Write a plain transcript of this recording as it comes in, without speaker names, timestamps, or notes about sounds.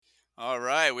All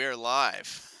right, we are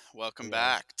live. Welcome We are.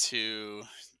 back to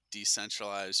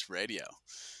Decentralized Radio.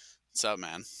 What's up,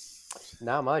 man?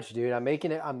 Not much, dude. I'm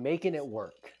making it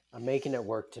work. I'm making it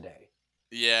work today.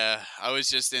 Yeah, I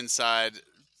was just inside,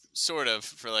 sort of,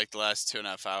 for like the last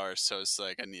 2.5 hours. So it's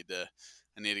like I need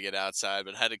to get outside,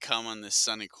 but I had to come on this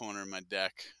sunny corner of my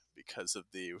deck because of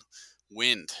the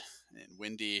wind and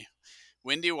windy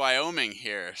Wyoming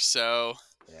here. So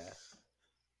Yeah.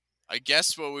 I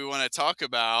guess what we want to talk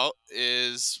about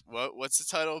is what's the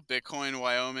title? Bitcoin,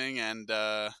 Wyoming, and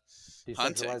hunting.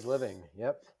 Decentralized living.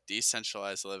 Yep.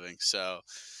 Decentralized living. So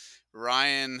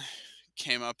Ryan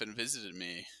came up and visited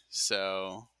me.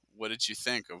 So what did you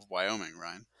think of Wyoming,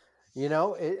 Ryan?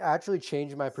 It actually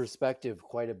changed my perspective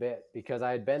quite a bit because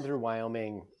I had been through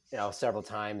Wyoming, several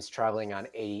times traveling on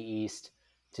 80 East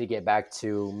to get back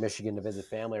to Michigan to visit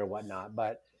family or whatnot.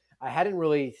 But I hadn't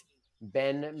really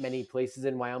been many places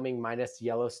in Wyoming, minus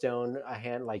Yellowstone,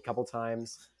 like a couple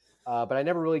times. But I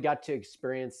never really got to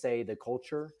experience, say, the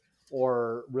culture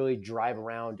or really drive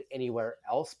around anywhere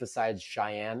else besides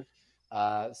Cheyenne.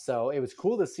 So it was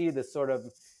cool to see this sort of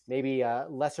maybe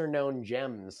lesser known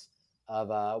gems of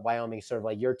Wyoming. Sort of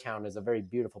like your town is a very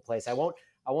beautiful place. I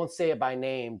won't say it by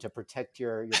name to protect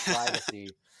your privacy,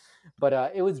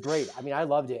 but it was great. I mean, I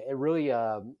loved it. It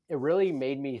really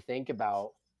made me think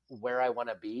about where I want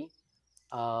to be.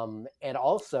 And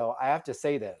also, I have to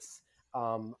say this.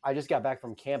 I just got back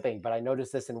from camping, but I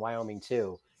noticed this in Wyoming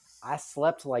too. I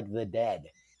slept like the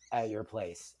dead at your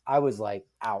place. I was like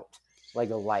out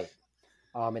like a light,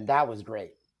 and that was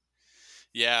great.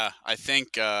 Yeah, I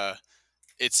think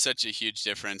it's such a huge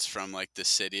difference from like the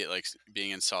city, like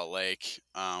being in Salt Lake,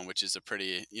 which is a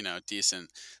pretty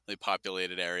decently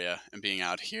populated area, and being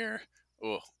out here.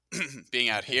 Oh, being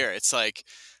out here, it's like,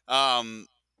 um,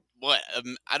 what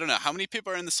I don't know how many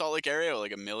people are in the Salt Lake area,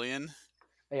 like a million.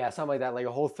 Yeah, something like that. Like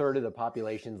a whole third of the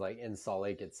population's like in Salt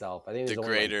Lake itself. I think The there's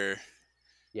only like, greater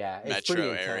yeah, it's pretty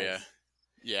metro area. intense.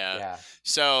 Yeah. Yeah.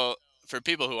 So for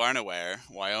people who aren't aware,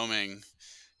 Wyoming,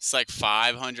 it's like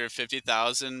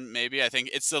 550,000 maybe. I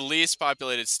think it's the least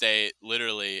populated state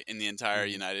literally in the entire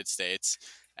Mhm. United States.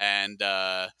 And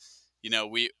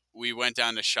we went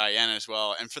down to Cheyenne as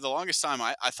well. And for the longest time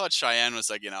I thought Cheyenne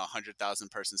was like, 100,000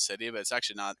 person city, but it's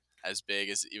actually not as big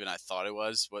as even I thought it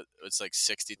was. What it's like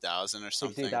 60,000 or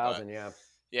something, but 60,000, yeah.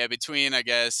 yeah, between I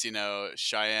guess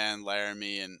Cheyenne,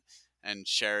 Laramie, and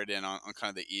Sheridan on kind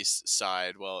of the east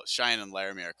side. Well, Cheyenne and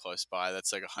Laramie are close by.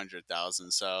 That's like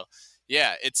 100,000. So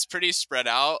yeah, it's pretty spread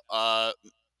out. I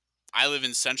live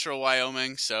in central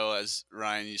Wyoming, so as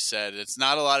Ryan you said, it's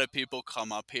not a lot of people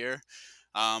come up here.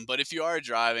 But if you are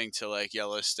driving to like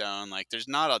Yellowstone, like there's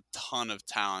not a ton of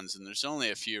towns and there's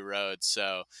only a few roads,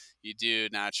 so you do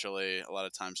naturally a lot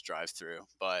of times drive through.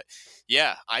 But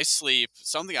yeah, I sleep.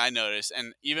 Something I noticed,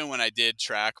 and even when I did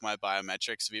track my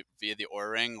biometrics via the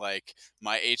Oura Ring, like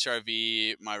my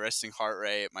HRV, my resting heart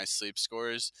rate, my sleep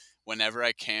scores, whenever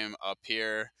I came up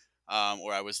here,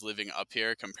 or I was living up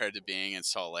here compared to being in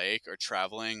Salt Lake or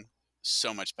traveling,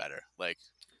 so much better, like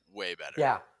way better.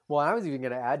 Yeah. Well, I was even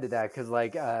going to add to that because,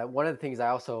 like, one of the things I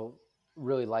also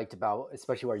really liked about,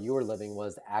 especially where you were living,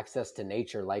 was access to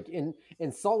nature. Like in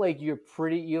Salt Lake, you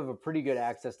have a pretty good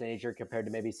access to nature compared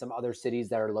to maybe some other cities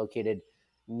that are located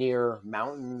near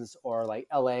mountains, or like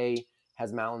LA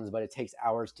has mountains, but it takes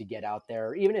hours to get out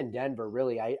there. Even in Denver,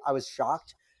 really, I was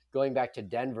shocked going back to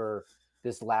Denver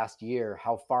this last year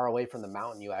how far away from the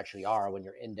mountain you actually are when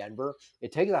you're in Denver.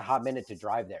 It takes a hot minute to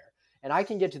drive there, and I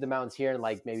can get to the mountains here in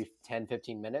like maybe 10,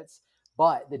 15 minutes.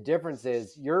 But the difference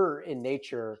is you're in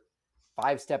nature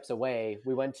 5 steps away.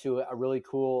 We went to a really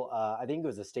cool, I think it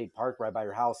was a state park right by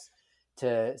your house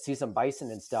to see some bison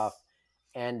and stuff.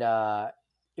 And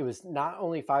it was not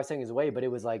only 5 seconds away, but it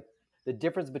was like the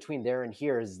difference between there and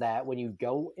here is that when you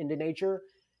go into nature,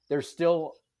 there's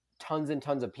still tons and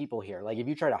tons of people here. Like if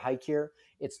you try to hike here,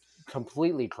 it's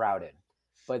completely crowded.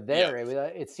 But Yep. there,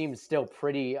 it seems still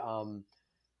pretty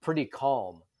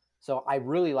calm. So I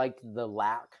really liked the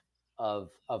lack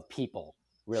of people,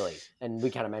 really, and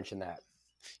we kind of mentioned that.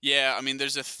 Yeah, I mean,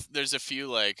 there's a few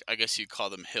like I guess you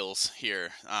call them hills here.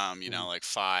 Mhm. Like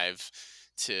 5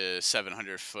 to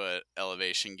 700 foot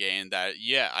elevation gain. That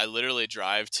yeah, I literally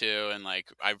drive to and like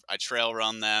I trail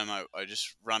run them. I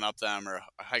just run up them or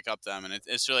hike up them, and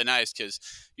it's really nice because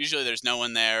usually there's no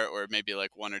one there or maybe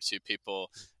like one or two people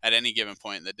at any given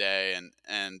point in the day,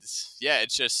 and yeah,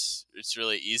 it's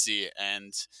really easy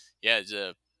and yeah,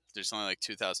 there's only like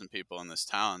 2,000 people in this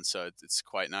town, so it's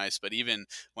quite nice. But even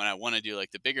when I want to do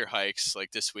like the bigger hikes,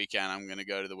 like this weekend, I'm going to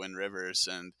go to the Wind Rivers,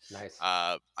 and Nice.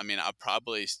 I mean, I'll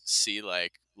probably see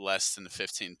like less than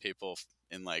 15 people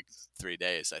in like 3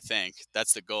 days. I think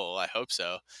that's the goal. I hope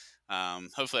so.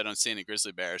 Hopefully, I don't see any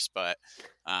grizzly bears, but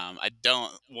I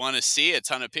don't want to see a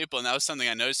ton of people. And that was something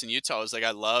I noticed in Utah. I was like,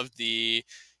 I love the,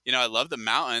 I love the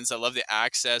mountains. I love the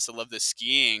access. I love the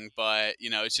skiing, but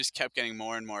it just kept getting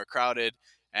more and more crowded.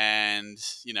 And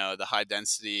the high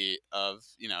density of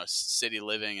city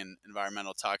living and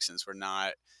environmental toxins were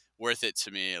not worth it to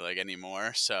me like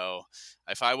anymore. So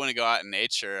if I want to go out in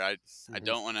nature, I Hmm.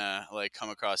 don't want to like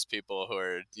come across people who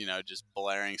are just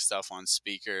blaring stuff on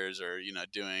speakers, or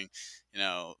doing you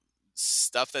know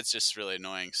stuff that's just really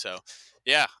annoying. So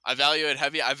yeah, I value it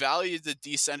heavy. I value the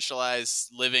decentralized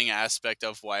living aspect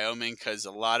of Wyoming because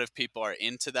a lot of people are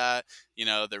into that.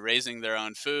 They're raising their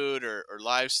own food or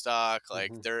livestock.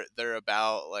 Like Hmm. they're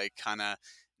about like kind of.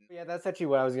 Yeah, that's actually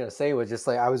what I was gonna say. Was just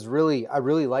like I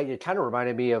really liked it. Kind of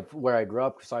reminded me of where I grew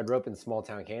up. So I grew up in small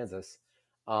town Kansas,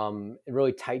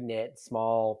 really tight knit,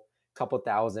 small, couple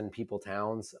thousand people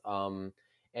towns. And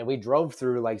we drove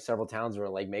through like several towns where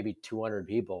like maybe 200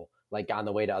 people, like on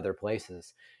the way to other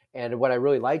places. And what I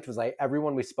really liked was like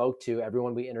everyone we spoke to,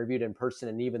 everyone we interviewed in person,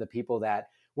 and even the people that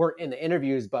weren't in the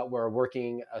interviews but were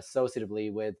working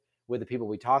associatively with the people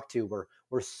we talked to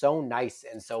were so nice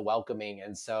and so welcoming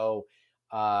and so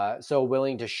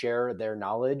willing to share their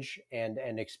knowledge and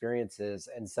experiences.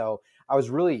 And so I was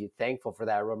really thankful for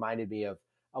that. It reminded me of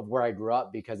where I grew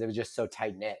up because it was just so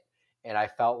tight knit, and I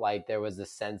felt like there was a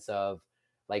sense of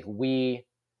like we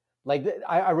like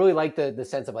I really like the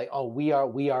sense of like, oh, we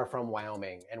are from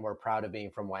Wyoming and we're proud of being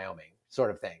from Wyoming,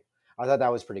 sort of thing. I thought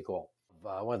that was pretty cool.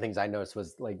 One of the things I noticed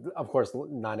was like, of course,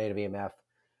 non-native EMF,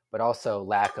 but also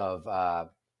lack of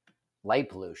light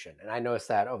pollution. And I noticed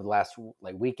that over the last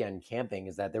like weekend camping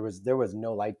is that there was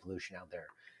no light pollution out there.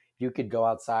 You could go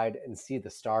outside and see the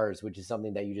stars, which is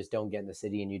something that you just don't get in the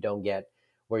city, and you don't get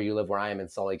where you live. Where I am in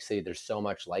Salt Lake City, there's so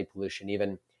much light pollution,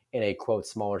 even in a quote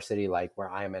smaller city like where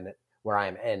I am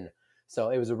in. So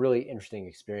it was a really interesting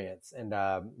experience, and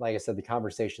like I said, the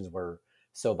conversations were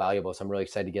so valuable. So I'm really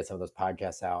excited to get some of those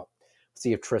podcasts out.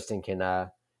 See if Tristan can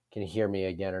hear me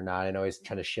again or not. I know he's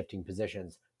kind of shifting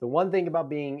positions. The one thing about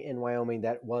being in Wyoming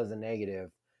that was a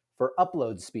negative for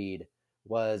upload speed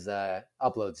was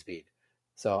upload speed.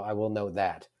 So I will note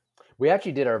that. We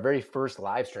actually did our very first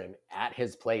live stream at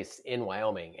his place in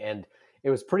Wyoming, and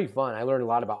it was pretty fun. I learned a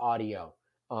lot about audio,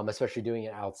 especially doing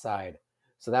it outside.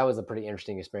 So that was a pretty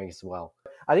interesting experience as well.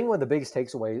 I think one of the biggest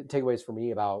takeaways for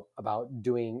me about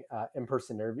doing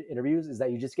in-person interviews is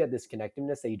that you just get this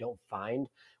connectiveness that you don't find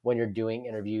when you're doing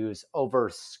interviews over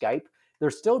Skype.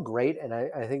 They're still great, and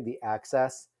I think the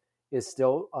access is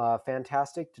still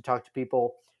fantastic to talk to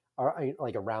people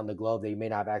like around the globe that you may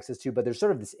not have access to. But there's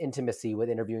sort of this intimacy with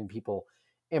interviewing people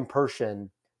in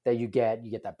person that you get. You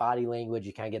get that body language,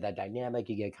 you kind of get that dynamic,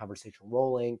 you get conversation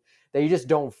rolling that you just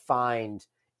don't find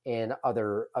in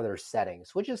other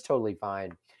settings, which is totally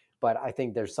fine. But I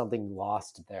think there's something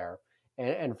lost there.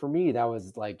 And for me, that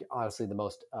was like honestly the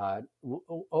most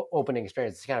opening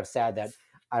experience. It's kind of sad that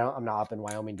I'm not up in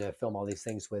Wyoming to film all these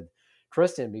things with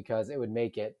Tristan because it would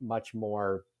make it much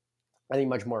more, I think,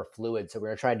 much more fluid. So we're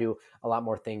gonna try to do a lot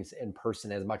more things in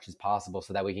person as much as possible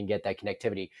so that we can get that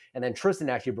connectivity. And then Tristan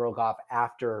actually broke off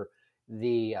after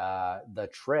the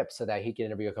trip so that he can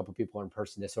interview a couple people in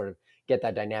person to sort of get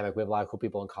that dynamic. We have a lot of cool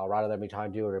people in Colorado that we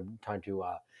talked to. We're talking to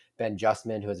Ben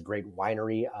Justman, who has a great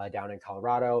winery down in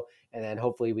Colorado, and then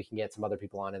hopefully we can get some other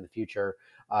people on in the future,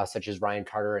 such as Ryan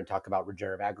Carter, and talk about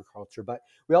regenerative agriculture. But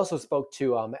we also spoke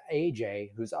to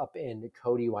AJ, who's up in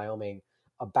Cody, Wyoming,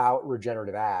 about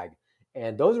regenerative ag,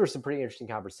 and those were some pretty interesting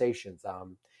conversations.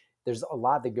 There's a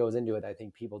lot that goes into it that I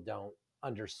think people don't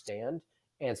understand.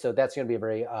 And so that's going to be a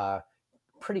very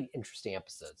pretty interesting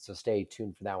episode. So stay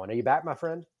tuned for that one. Are you back, my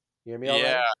friend? You hear me all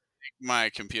Yeah, right? my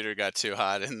computer got too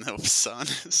hot in the sun,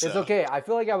 It's so okay. I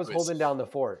feel like I was it was. holding down the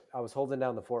fort. I was holding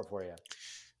down the fort for you.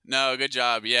 No, good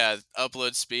job. Yeah,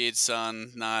 upload speed,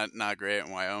 son, not great in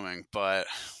Wyoming. But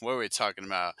what were we talking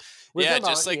about? We were Yeah, talking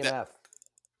just about like that. EMF.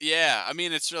 Yeah, I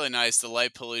mean it's really nice. The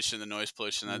light pollution, the noise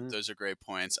pollution, Hmm. those are great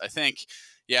points. I think,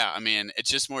 yeah, I mean it's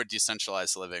just more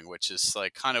decentralized living, which is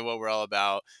like kind of what we're all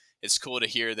about. It's cool to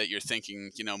hear that you're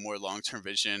thinking, more long term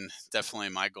vision. Definitely,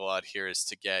 my goal out here is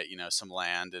to get some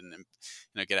land and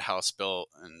get a house built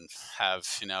and have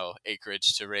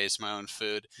acreage to raise my own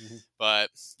food. Hmm.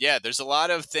 But yeah, there's a lot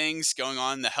of things going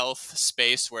on in the health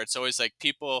space where it's always like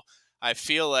people. I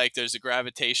feel like there's a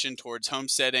gravitation towards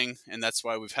homesteading, and that's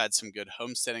why we've had some good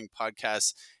homesteading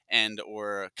podcasts. and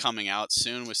or coming out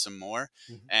soon with some more.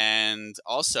 Mhm. And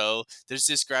also there's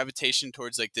this gravitation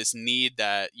towards like this need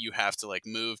that you have to like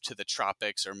move to the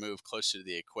tropics or move closer to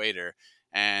the equator.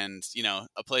 And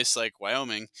a place like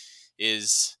Wyoming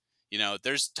is,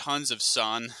 there's tons of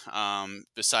sun,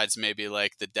 besides maybe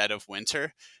like the dead of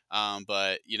winter.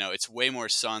 But it's way more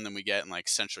sun than we get in like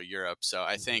Central Europe. So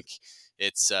I Mhm. think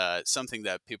it's something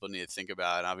that people need to think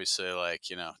about. And obviously, like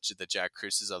the Jack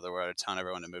Cruises of the world, telling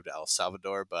everyone to move to El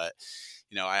Salvador. But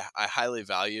I highly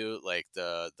value like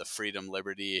the freedom,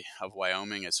 liberty of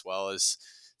Wyoming, as well as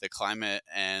the climate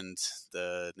and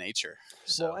the nature. Well,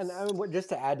 So and I mean, just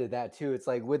to add to that too, it's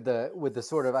like with the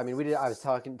sort of, I mean, we did. I was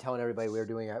telling everybody we were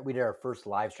doing. We did our first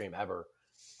live stream ever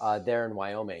there in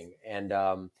Wyoming, and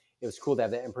it was cool to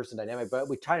have that in person dynamic. But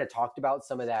we kind of talked about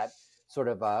some of that sort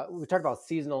of. We talked about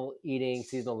seasonal eating,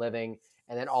 seasonal living,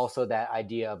 and then also that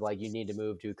idea of like you need to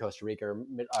move to Costa Rica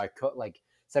or like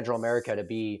Central America to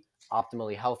be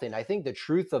optimally healthy. And I think the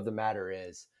truth of the matter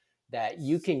is that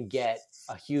you can get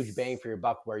a huge bang for your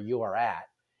buck where you are at,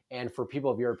 and for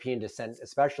people of European descent,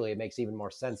 especially, it makes even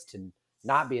more sense to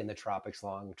not be in the tropics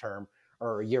long term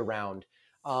or year round.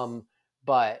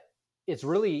 But it's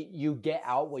really, you get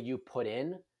out what you put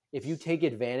in. If you take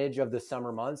advantage of the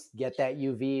summer months, get that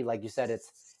UV, like you said,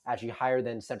 it's actually higher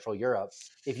than Central Europe.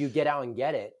 If you get out and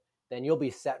get it, then you'll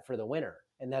be set for the winter.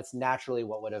 And that's naturally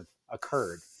what would have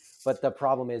occurred. But the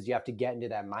problem is you have to get into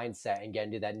that mindset and get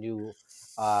into that new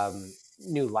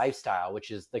lifestyle,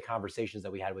 which is the conversations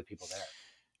that we had with people there.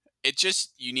 it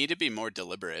just, you need to be more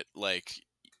deliberate. Like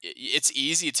it's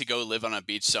easy to go live on a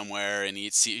beach somewhere and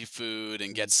eat seafood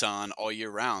and get Mhm. sun all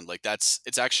year round. Like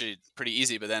it's actually pretty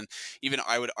easy. But then even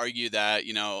I would argue that,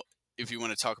 if you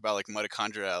want to talk about like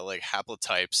mitochondria, like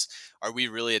haplotypes, are we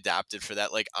really adapted for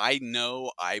that? Like I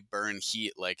know I burn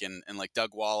heat, like and like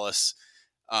Doug Wallace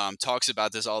talks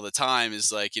about this all the time,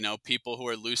 is like, people who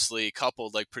are loosely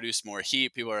coupled like produce more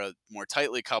heat. People who are more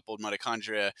tightly coupled,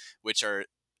 mitochondria, which are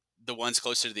the ones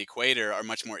closer to the equator, are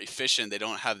much more efficient. They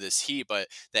don't have this heat, but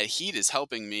that heat is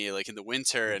helping me like in the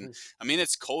winter. And Mhm. I mean,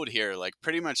 it's cold here, like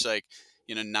pretty much like,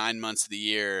 9 months of the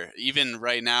year. Even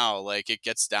right now, like it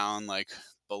gets down like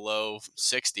below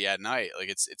 60 at night. Like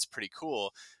it's pretty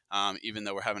cool. Even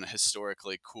though we're having a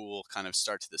historically cool kind of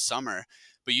start to the summer,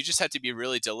 but you just have to be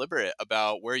really deliberate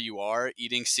about where you are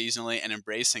eating seasonally and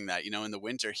embracing that. In the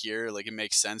winter here, like it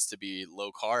makes sense to be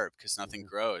low carb because nothing Mhm.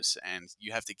 grows, and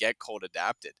you have to get cold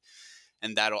adapted,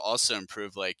 and that'll also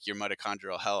improve like your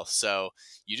mitochondrial health. So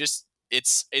you just,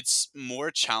 it's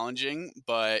more challenging,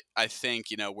 but I think,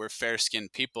 we're fair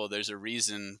skinned people. There's a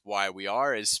reason why we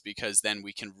are, is because then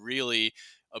we can really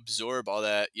absorb all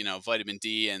that, vitamin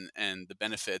D and the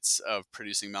benefits of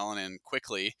producing melanin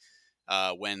quickly,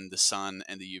 when the sun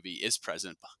and the UV is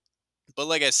present. But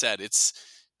like I said, it's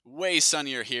way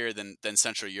sunnier here than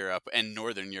Central Europe and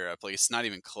Northern Europe. Like it's not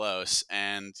even close.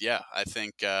 And yeah, I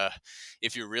think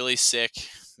if you're really sick,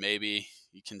 maybe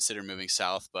you consider moving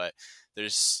south. But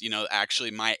there's,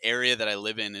 actually my area that I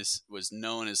live in was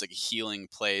known as like a healing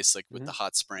place, like with the Mhm.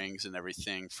 hot springs and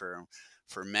everything for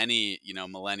many,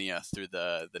 millennia through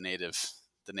the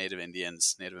native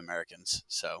Indians, Native Americans.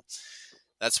 So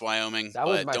that's Wyoming, That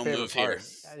was but my don't favorite move here.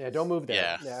 part. Yeah, don't move there.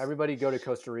 Yeah, Yeah, everybody go to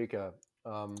Costa Rica.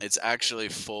 it's actually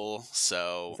full,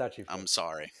 so It's actually I'm full.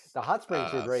 sorry. The hot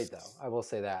springs were Uh, great, though. I will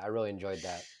say that. I really enjoyed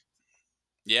that.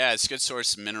 yeah, it's a good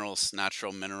source of minerals,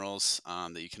 natural minerals,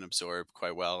 that you can absorb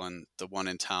quite well. And the one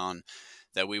in town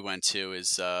that we went to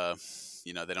is,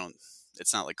 they don't.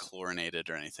 It's not like chlorinated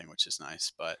or anything, which is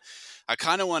nice. But I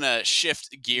kind of want to shift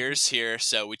Hmm. gears here.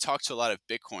 So we talked to a lot of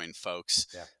Bitcoin folks.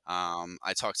 Yeah.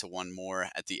 I talked to one more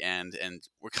at the end, and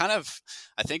we're kind of.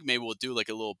 I think maybe we'll do like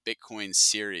a little Bitcoin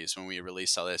series when we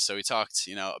release all this. So we talked,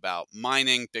 about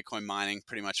mining, Bitcoin mining,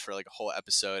 pretty much for like a whole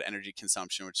episode, energy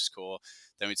consumption, which is cool.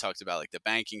 Then we talked about like the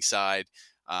banking side,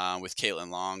 with Caitlin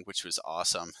Long, which was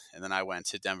awesome. And then I went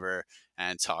to Denver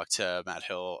and talked to Matt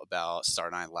Hill about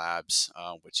Star9 Labs,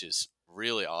 which is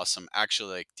really awesome.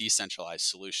 Actually, like decentralized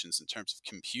solutions in terms of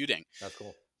computing. That's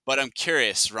cool. But I'm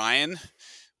curious, Ryan,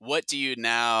 what do you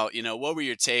now, what were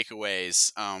your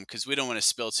takeaways? Because we don't want to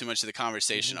spill too much of the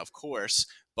conversation, Hmm. of course,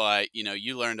 but,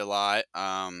 you learned a lot.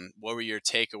 What were your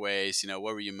takeaways?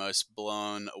 What were you most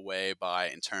blown away by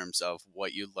in terms of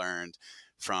what you learned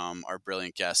from our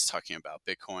brilliant guests talking about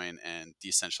Bitcoin and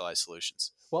decentralized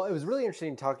solutions? Well, it was really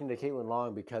interesting talking to Caitlin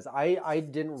Long because I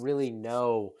didn't really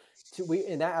know. We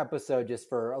in that episode, just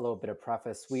for a little bit of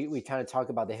preface, we kind of talk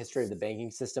about the history of the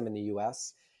banking system in the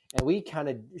U.S. and we kind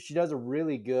of she does a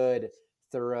really good,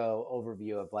 thorough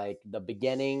overview of like the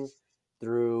beginning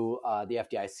through the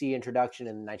FDIC introduction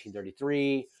in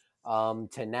 1933.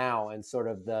 to now, and sort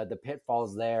of the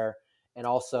pitfalls there, and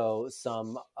also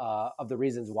some of the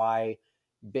reasons why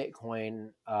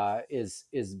Bitcoin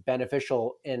is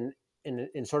beneficial in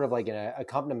sort of like an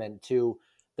accompaniment to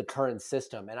the current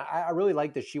system. And I really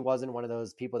like that she wasn't one of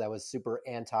those people that was super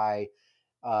anti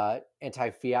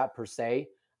fiat per se.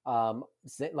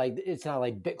 Like it's not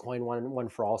like Bitcoin one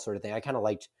for all sort of thing. I kind of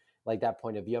liked like that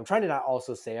point of view. I'm trying to not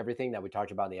also say everything that we talked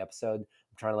about in the episode.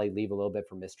 I'm trying to like leave a little bit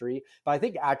for mystery. But I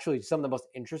think actually some of the most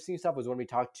interesting stuff was when we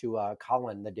talked to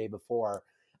Colin the day before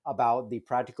about the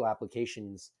practical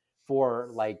applications for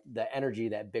like the energy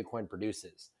that Bitcoin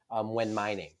produces when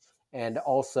mining, and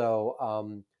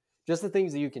also just the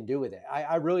things that you can do with it.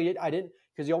 I didn't,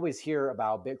 because you always hear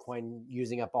about Bitcoin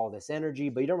using up all this energy,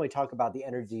 but you don't really talk about the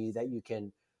energy that you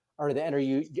can, or the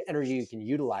energy you can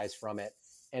utilize from it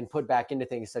and put back into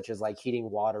things such as like heating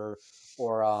water,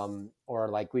 or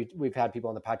like we've had people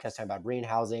on the podcast talking about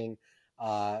greenhousing,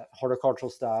 horticultural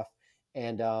stuff,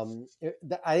 and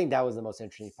I think that was the most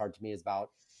interesting part to me, is about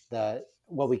the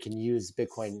what we can use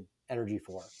Bitcoin energy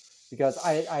for, because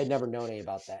I had never known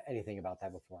anything about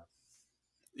that before.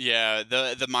 Yeah,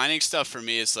 the mining stuff for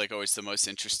me is like always the most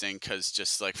interesting because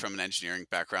just like from an engineering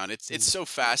background, it's Mm, so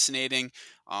fascinating.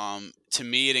 To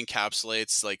me, it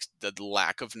encapsulates like the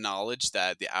lack of knowledge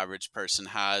that the average person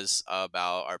has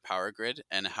about our power grid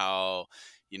and how,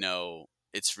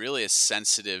 it's really a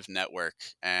sensitive network,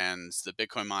 and the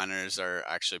Bitcoin miners are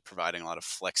actually providing a lot of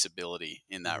flexibility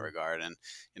in that mhm, regard. And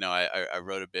I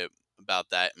wrote a bit about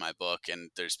that in my book, and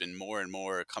there's been more and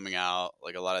more coming out.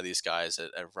 Like a lot of these guys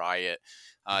at Riot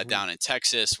mhm, down in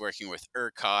Texas, working with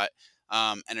ERCOT,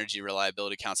 Energy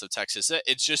Reliability Council of Texas.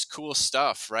 It's just cool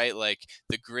stuff, right? Like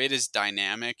the grid is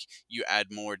dynamic. You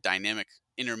add more dynamic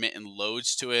intermittent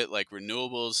loads to it, like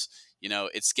renewables.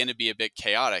 It's going to be a bit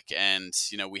chaotic, and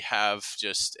we have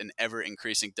just an ever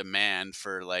increasing demand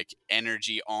for like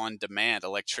energy on demand,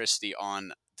 electricity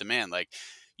on demand. Like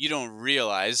you don't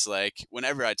realize, like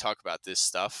whenever I talk about this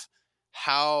stuff,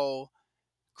 how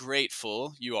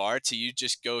grateful you are to you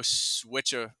just go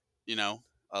switch a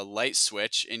light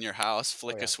switch in your house, oh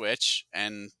flick a yeah. switch,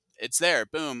 and it's there.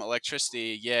 Boom,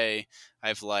 electricity, yay, I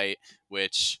have light.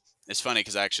 Which is funny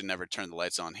because I actually never turn the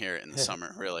lights on here in the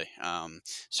summer, really.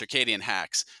 Circadian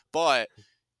hacks. But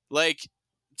like,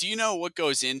 do you know what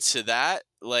goes into that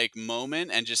like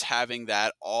moment, and just having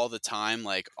that all the time,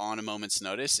 like on a moment's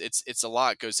notice? It's a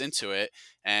lot goes into it,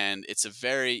 and it's a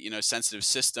very sensitive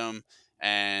system.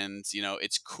 And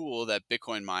it's cool that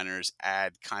Bitcoin miners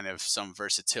add kind of some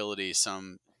versatility,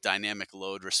 some dynamic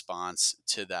load response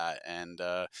to that. And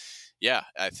yeah,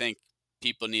 I think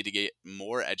people need to get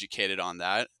more educated on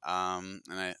that,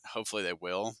 and hopefully they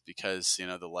will, because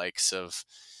the likes of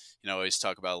always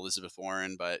talk about Elizabeth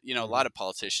Warren, but a lot Mhm, of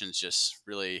politicians just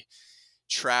really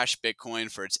trash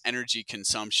Bitcoin for its energy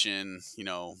consumption,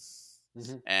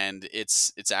 mhm. and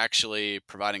it's actually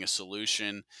providing a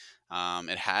solution.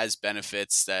 It has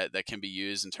benefits that can be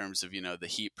used in terms of the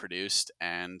heat produced,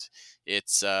 and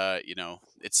it's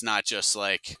not just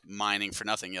like mining for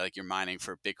nothing. Like you're mining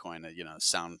for Bitcoin,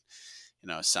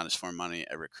 soundest form of money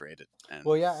ever created.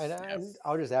 Well, And yeah, yeah. and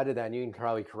I'll just add to that, and you can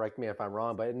probably correct me if I'm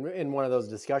wrong, but in one of those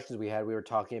discussions we had, we were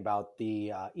talking about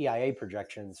the EIA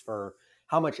projections for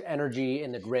how much energy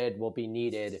in the grid will be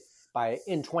needed by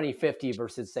in 2050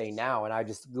 versus say now, and I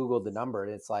just googled the number,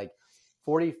 and it's like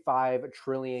 45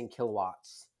 trillion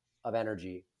kilowatts of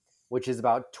energy, which is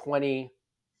about 20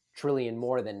 trillion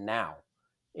more than now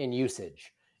in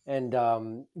usage.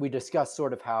 And we discussed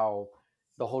sort of how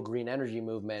the whole green energy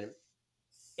movement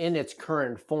in its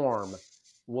current form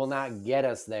will not get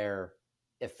us there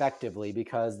effectively,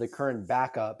 because the current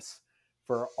backups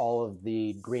for all of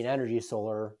the green energy,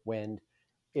 solar, wind,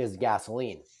 is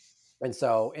gasoline. And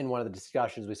so, in one of the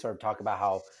discussions, we sort of talk about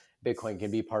how Bitcoin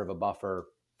can be part of a buffer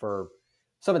for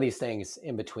some of these things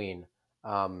in between,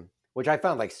 which I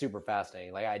found like super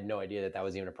fascinating. Like I had no idea that that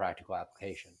was even a practical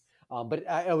application. But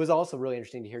it was also really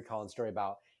interesting to hear Colin's story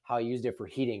about how he used it for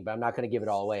heating. But I'm not going to give it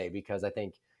all away, because I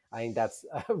think that's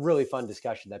a really fun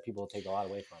discussion that people will take a lot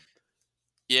away from.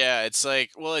 Yeah, it's like,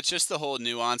 well, it's just the whole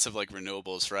nuance of like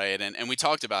renewables, right? And we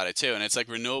talked about it too. And it's like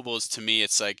renewables to me,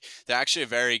 it's like they're actually a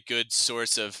very good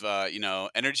source of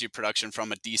energy production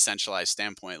from a decentralized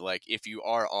standpoint. Like if you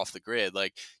are off the grid,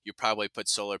 like you probably put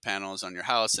solar panels on your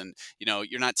house, and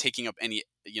you're not taking up any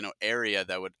area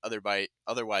that would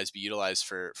otherwise be utilized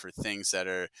for things that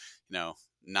are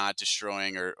not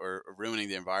destroying or ruining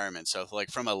the environment. So like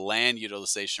from a land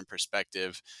utilization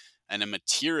perspective and a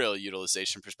material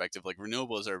utilization perspective, like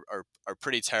renewables are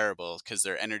pretty terrible because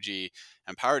their energy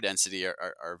and power density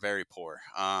are very poor.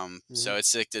 So Mm-hmm.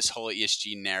 it's like this whole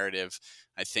ESG narrative.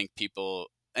 I think people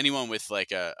anyone with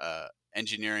like a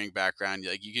engineering background,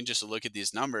 like you can just look at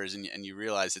these numbers and you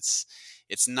realize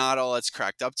it's not all it's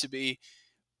cracked up to be.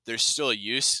 There's still a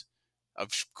use, of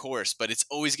course, but it's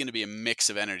always going to be a mix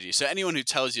of energy. So anyone who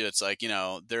tells you it's like,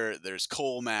 there's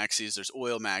coal maxis, there's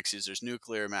oil maxis, there's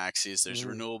nuclear maxis, there's Hmm.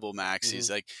 renewable Hmm.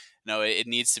 maxis, like, no, it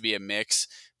needs to be a mix,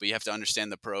 but you have to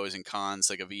understand the pros and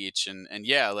cons like of each. And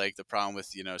yeah, like the problem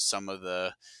with, some of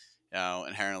the,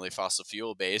 inherently fossil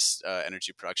fuel based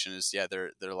energy production is, yeah,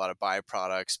 there are a lot of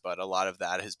byproducts, but a lot of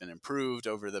that has been improved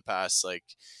over the past,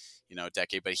 like,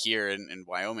 decade. But here in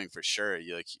Wyoming, for sure,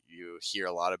 you hear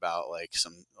a lot about like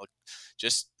some, like,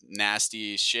 just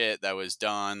nasty shit that was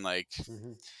done like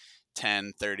Hmm.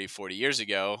 10, 30, 40 years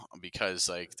ago, because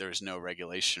like there's no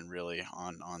regulation really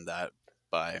on that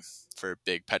by for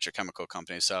big petrochemical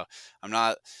companies. So I'm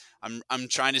not I'm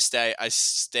trying to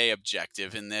stay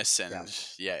objective in this. Yeah. And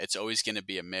yeah, it's always going to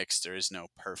be a mix. There is no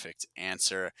perfect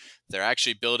answer. They're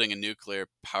actually building a nuclear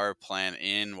power plant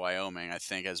in Wyoming, I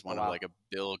think, as Oh one of wow. like a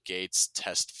Bill Gates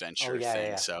test Oh venture yeah, yeah, thing.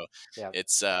 yeah, So yeah.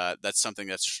 it's that's something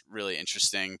that's really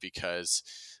interesting, because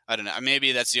I don't know.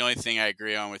 Maybe that's the only thing I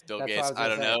agree on with Bill That's what I Gates. was I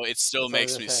gonna don't say. know. It still That's what I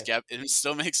was makes gonna me say. It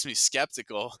still makes me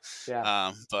skeptical.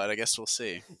 Yeah. But I guess we'll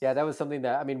see. Yeah, that was something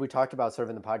that, I mean, we talked about sort of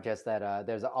in the podcast that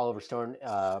there's an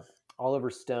Oliver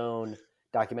Stone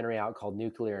documentary out called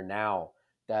Nuclear Now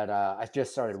that I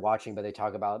just started watching, but they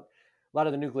talk about a lot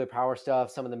of the nuclear power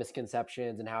stuff, some of the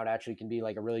misconceptions, and how it actually can be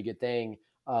like a really good thing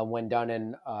when done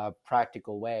in a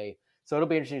practical way. So it'll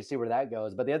be interesting to see where that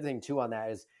goes. But the other thing too on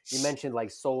that is you mentioned like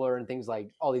solar and things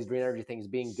like all these green energy things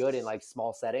being good in like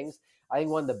small settings. I think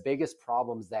one of the biggest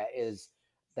problems that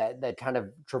kind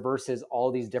of traverses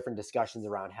all these different discussions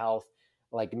around health,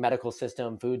 like medical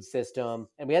system, food system,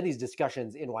 and we had these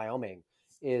discussions in Wyoming,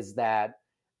 is that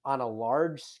on a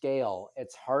large scale,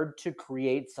 it's hard to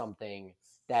create something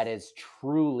that is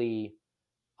truly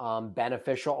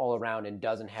beneficial all around and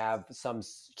doesn't have some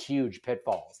huge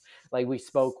pitfalls. Like we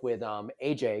spoke with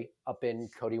AJ up in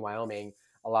Cody, Wyoming,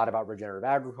 a lot about regenerative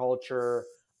agriculture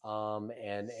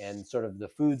and sort of the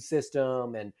food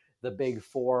system and the big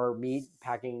four meat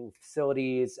packing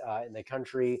facilities in the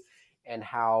country, and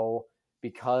how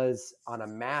because on a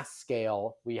mass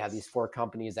scale we have these four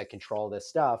companies that control this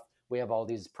stuff, we have all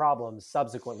these problems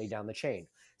subsequently down the chain.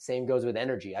 Same goes with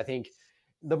energy. I think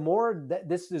the more that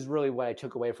this is really what I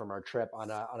took away from our trip on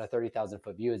a 30,000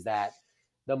 foot view is that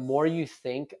the more you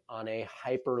think on a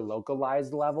hyper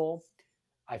localized level,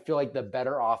 I feel like the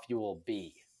better off you will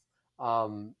be.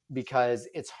 Because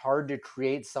it's hard to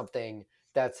create something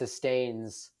that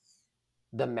sustains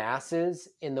the masses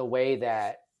in the way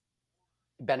that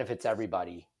benefits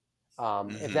everybody,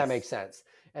 if Hmm. that makes sense.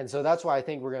 And so that's why I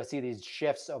think we're going to see these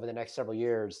shifts over the next several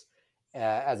years,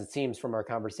 as it seems from our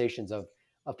conversations of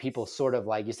people sort of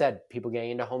like you said, people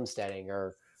getting into homesteading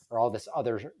or all this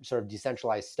other sort of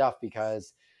decentralized stuff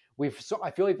because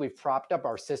I feel like we've propped up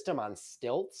our system on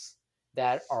stilts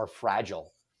that are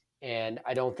fragile, and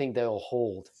I don't think they'll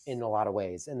hold in a lot of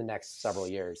ways in the next several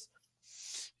years.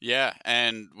 Yeah,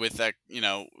 and with that,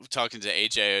 talking to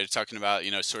AJ, talking about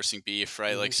sourcing beef,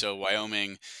 right? Mm-hmm. Like, so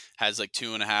Wyoming has like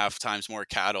 2.5 times more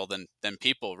cattle than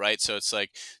people, right? So it's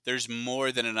like there's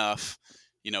more than enough,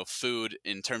 food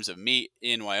in terms of meat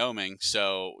in Wyoming.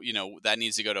 So that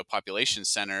needs to go to a population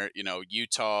center.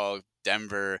 Utah,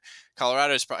 Denver,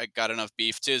 Colorado's probably got enough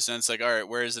beef too. So then it's like, all right,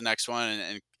 where's the next one?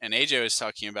 And AJ was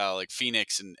talking about like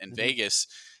Phoenix and Mm-hmm. Vegas.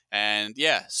 And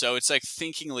yeah, so it's like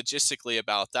thinking logistically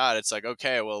about that. It's like,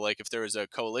 okay, well, like if there was a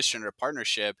coalition or a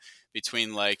partnership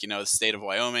between like, the state of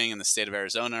Wyoming and the state of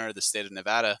Arizona or the state of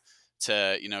Nevada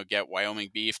to, get Wyoming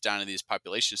beef down to these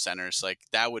population centers, like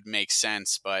that would make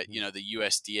sense. But, Mm-hmm. the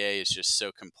USDA is just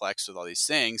so complex with all these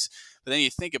things. But then you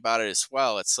think about it as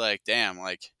well, it's like, damn,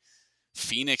 like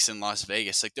Phoenix and Las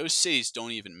Vegas, like those cities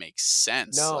don't even make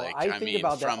sense. No, Like, I I think mean,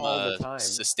 about that from all the a time.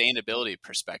 sustainability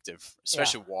perspective, Yeah.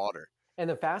 especially water. And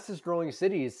the fastest growing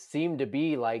cities seem to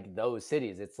be like those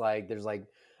cities. It's like there's like,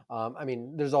 I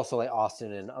mean, there's also like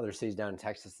Austin and other cities down in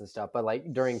Texas and stuff. But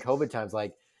like during COVID times,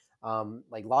 like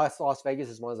Las Vegas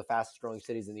is one of the fastest growing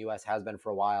cities in the U.S. has been for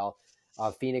a while.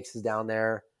 Phoenix is down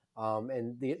there,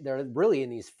 and they're really in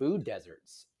these food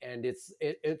deserts, and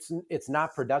it's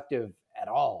not productive at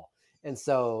all. And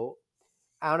so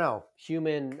I don't know,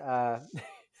 human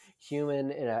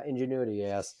ingenuity.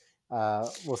 Yes,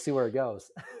 we'll see where it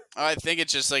goes. I think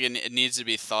it's just like it needs to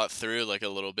be thought through like a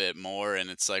little bit more. And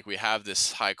it's like we have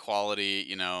this high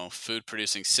quality, food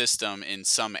producing system in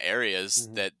some areas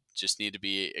Hmm. that just need to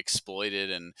be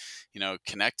exploited and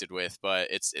connected with. But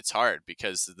it's hard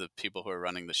because the people who are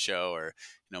running the show are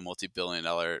multi-billion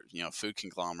dollar food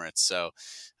conglomerates. So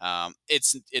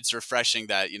it's refreshing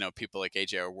that people like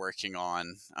AJ are working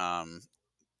on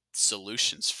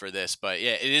solutions for this. But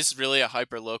yeah, it is really a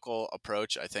hyper local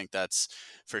approach. I think that's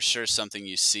for sure something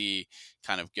you see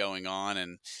kind of going on.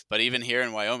 And but even here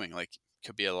in Wyoming, like,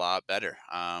 could be a lot better.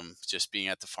 Just being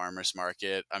at the farmers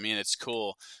market, I mean, it's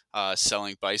cool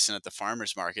selling bison at the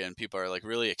farmers market, and people are like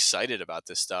really excited about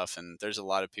this stuff. And there's a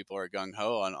lot of people who are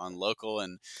gung-ho on local,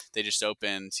 and they just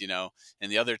opened in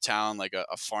the other town like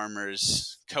a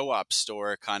farmers co-op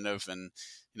store kind of. And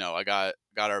I got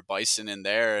our bison in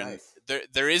there, and Nice.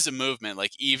 there is a movement.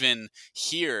 Like, even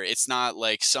here, it's not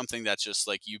like something that's just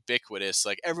like ubiquitous,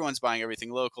 like everyone's buying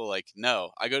everything local. Like,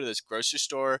 no, I go to this grocery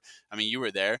store, I mean, you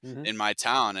were there, Hmm. in my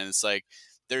town, and it's like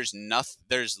there's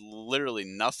literally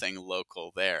nothing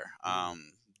local there. Mm.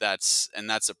 That's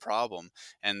a problem,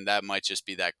 and that might just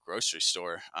be that grocery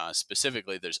store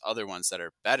specifically. There's other ones that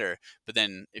are better, but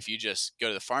then if you just go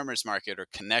to the farmers market or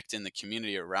connect in the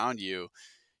community around you,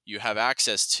 you have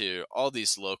access to all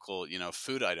these local,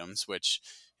 food items, which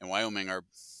in Wyoming are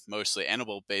mostly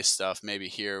animal based stuff. Maybe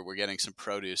here we're getting some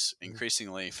produce Mhm.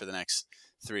 increasingly for the next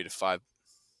 3 to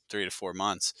 4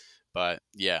 months. But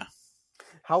yeah.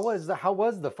 How was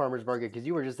the farmers market? Because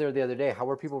you were just there the other day. How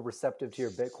were people receptive to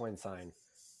your Bitcoin sign?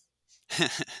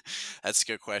 That's a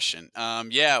good question.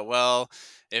 Yeah, well,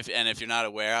 if you're not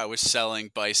aware, I was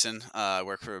selling bison. I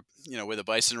work for with a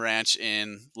bison ranch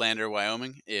in Lander,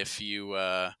 Wyoming. If you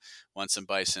want some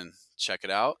bison, check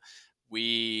it out.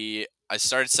 I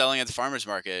started selling at the farmers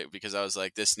market because I was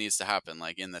like, this needs to happen,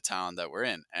 like in the town that we're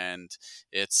in, and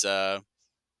it's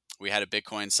we had a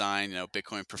Bitcoin sign,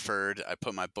 Bitcoin preferred. I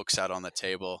put my books out on the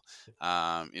table.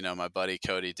 My buddy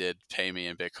Cody did pay me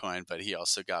in Bitcoin, but he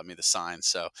also got me the sign.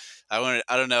 So I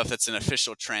don't know if that's an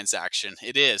official transaction.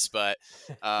 It is, but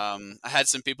I had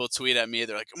some people tweet at me.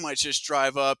 They're like, I might just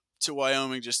drive up to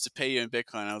Wyoming just to pay you in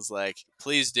Bitcoin. I was like,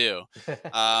 please do.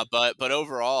 But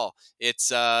overall,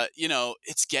 it's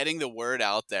getting the word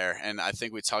out there. And I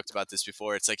think we talked about this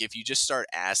before. It's like, if you just start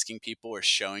asking people or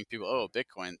showing people, oh,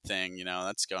 Bitcoin thing,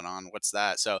 that's going on, what's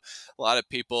that? So a lot of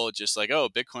people just like, oh,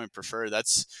 Bitcoin preferred,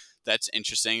 that's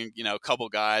interesting. A couple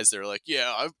guys, they're like,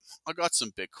 yeah, I got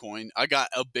some Bitcoin, I got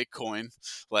a Bitcoin,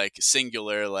 like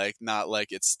singular, like not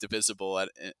like it's divisible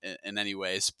in any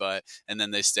ways. But and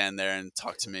then they stand there and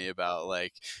talk to me about,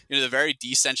 like, the very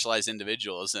decentralized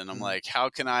individuals, and I'm Mhm. like, how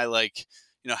can I, like,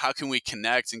 how can we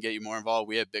connect and get you more involved?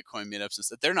 We have Bitcoin meetups and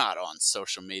stuff. They're not on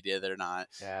social media. They're not,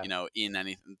 Yeah, in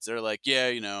anything. They're like, yeah,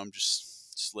 I'm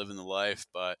just living the life,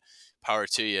 but power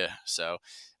to you. So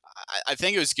I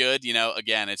think it was good.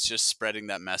 Again, it's just spreading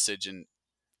that message, and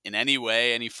in any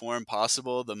way, any form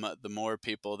possible. The more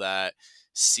people that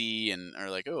see and are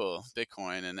like, oh,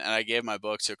 Bitcoin, and I gave my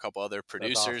book to a couple other that's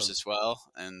producers awesome. as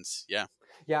well, and yeah,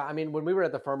 Yeah, I mean, when we were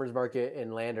at the farmers market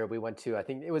in Lander, we went to, I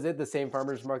think it was at the same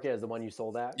farmers market as the one you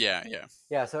sold at. yeah, yeah,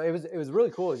 Yeah, so it was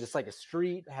really cool. It was just like a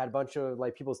street, had a bunch of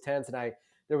like people's tents, and I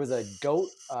there was a goat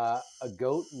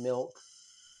milk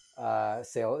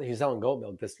sale. He was selling goat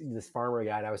milk. This farmer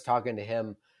guy, and I was talking to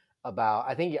him about.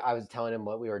 I think I was telling him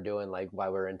what we were doing, like while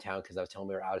we were in town, because I was telling him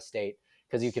we were out of state,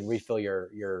 because you can refill your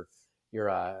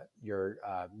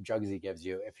jugs he gives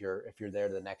you if you're there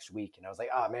the next week. And I was like,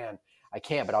 oh man, I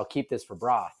can't, but I'll keep this for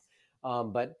broth.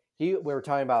 But we were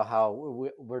talking about how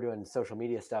we're doing social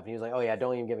media stuff, and he was like, oh yeah,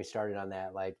 don't even get me started on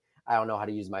that. Like, I don't know how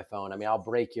to use my phone. I mean, I'll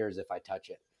break yours if I touch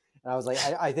it. And I was like,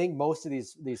 I think most of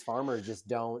these farmers just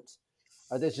don't,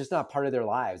 or it's just not part of their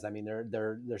lives. I mean,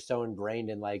 they're so ingrained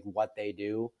in like what they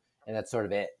do, and that's sort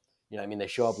of it. I mean, they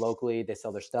show up locally, they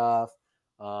sell their stuff,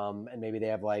 and maybe they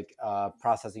have like a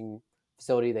processing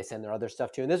facility they send their other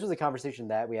stuff to. And this was a conversation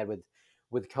that we had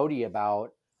with Cody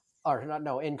about, or not,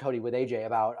 no, in Cody with AJ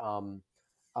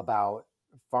about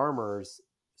farmers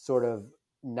sort of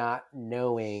not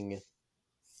knowing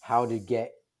how to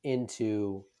get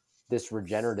into this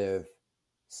regenerative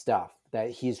stuff that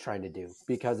he's trying to do,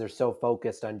 because they're so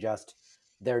focused on just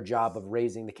their job of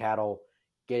raising the cattle,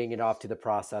 getting it off to the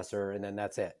processor, and then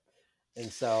that's it.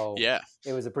 And so yeah.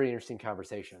 it was a pretty interesting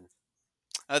conversation.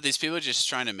 These people are just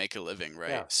trying to make a living, right?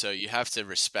 Yeah. So you have to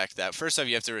respect that. First off,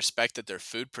 you have to respect that they're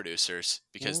food producers,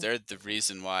 because Mm-hmm. they're the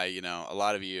reason why, a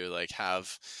lot of you like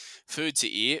have food to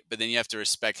eat. But then you have to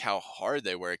respect how hard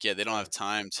they work. Yeah, they don't Yeah. have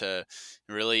time to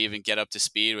really even get up to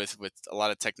speed with a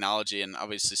lot of technology, and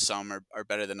obviously some are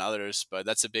better than others. But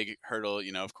that's a big hurdle,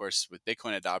 of course, with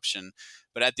Bitcoin adoption.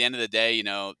 But at the end of the day,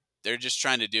 they're just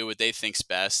trying to do what they think's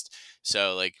best.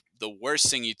 So, like, the worst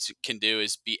thing you can do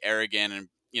is be arrogant and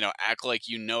act like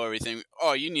you know everything.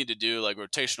 Oh, you need to do like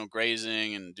rotational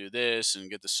grazing and do this and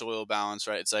get the soil balance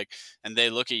right. It's like, and they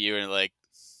look at you and like,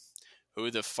 who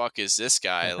the fuck is this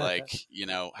guy? Like,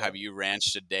 have Yep. you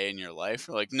ranched a day in your life?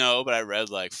 Like, no, but I read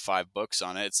like 5 books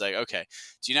on it. It's like, okay,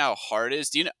 do you know how hard it is?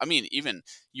 Do you know? I mean, even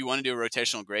you want to do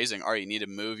rotational grazing. All right, you need to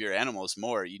move your animals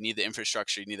more. You need the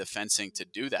infrastructure. You need the fencing to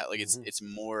do that. Like, it's Hmm. it's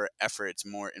more effort. It's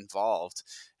more involved,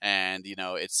 and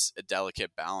it's a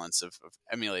delicate balance of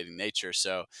emulating nature.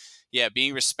 So, yeah,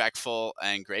 being respectful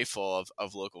and grateful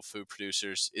of local food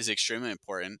producers is extremely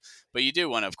important. But you do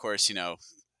want to, of course,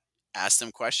 ask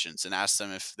them questions and ask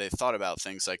them if they thought about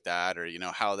things like that, or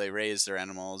how they raise their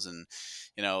animals, and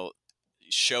you know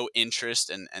show interest,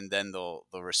 and then they'll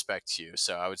respect you.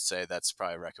 So I would say that's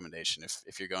probably a recommendation.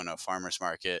 If you're going to a farmer's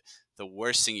market, the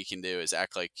worst thing you can do is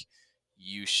act like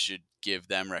you should give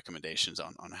them recommendations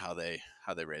on how they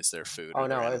raise their food Oh or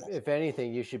their no, animal. if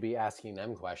anything, you should be asking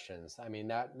them questions. I mean,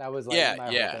 that was like Yeah, my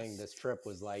whole yeah. thing. This trip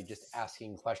was like just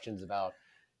asking questions about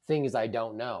things I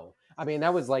don't know. I mean,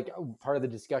 that was like part of the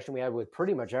discussion we had with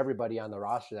pretty much everybody on the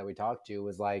roster that we talked to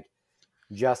was like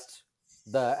just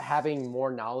the having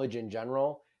more knowledge in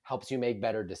general helps you make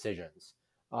better decisions.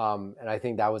 And I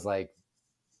think that was like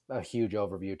a huge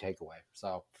overview takeaway.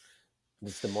 So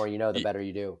just the more you know, the better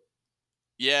you do.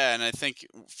 Yeah, and I think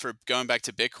for going back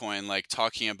to Bitcoin, like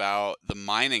talking about the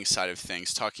mining side of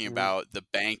things, talking Hmm. about the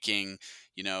banking,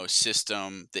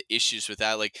 system, the issues with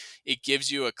that, like it gives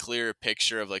you a clearer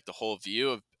picture of like the whole view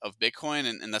of Bitcoin.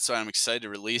 And that's why I'm excited to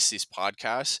release these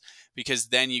podcasts, because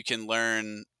then you can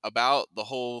learn about the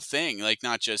whole thing. Like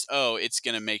not just, oh, it's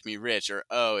gonna make me rich, or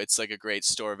oh, it's like a great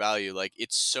store value. Like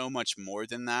it's so much more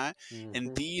than that.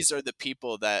 And Hmm. these are the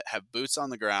people that have boots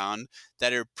on the ground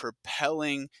that are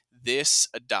propelling this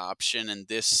adoption and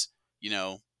this, you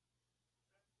know,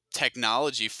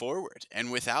 technology forward.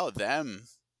 And without them,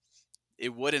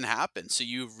 it wouldn't happen. So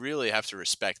you really have to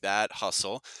respect that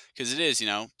hustle, because it is,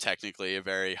 technically a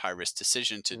very high risk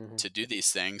decision to Hmm. to do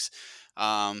these things.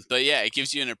 But yeah, it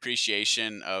gives you an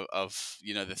appreciation of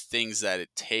the things that it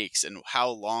takes and how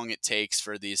long it takes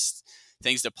for these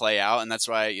things to play out. And that's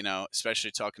why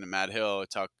especially talking to Matt Hill,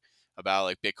 talk about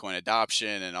like Bitcoin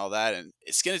adoption and all that, and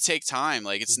it's going to take time.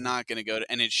 Like it's Hmm. not going to go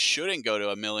to, and it shouldn't go to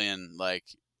a million like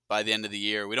by the end of the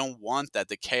year. We don't want that.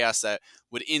 The chaos that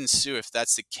would ensue if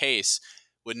that's the case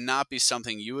would not be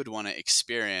something you would want to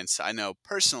experience. I know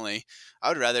personally, I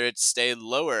would rather it stay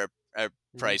lower at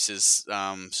Hmm. prices,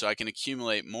 so I can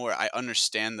accumulate more. I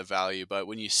understand the value, but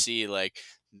when you see like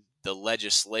the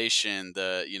legislation,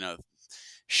 the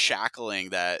shackling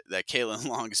that Caitlin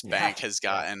Long's Yeah. bank has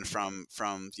Yeah. gotten from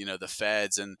the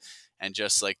feds, and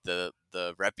just like the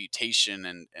reputation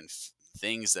and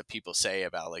things that people say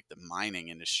about like the mining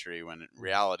industry, when in Mhm.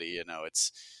 reality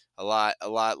it's a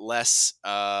lot less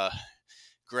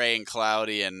gray and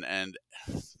cloudy and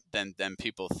than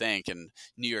people think. And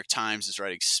New York Times is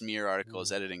writing smear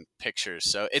articles, Mhm. editing pictures.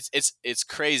 So it's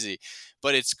crazy,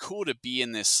 but it's cool to be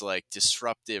in this like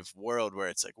disruptive world where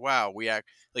it's like, wow, we act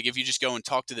like, if you just go and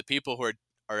talk to the people who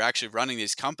are actually running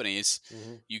these companies,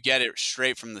 Mhm. you get it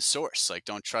straight from the source. Like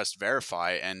don't trust,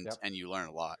 verify, and Yep. and you learn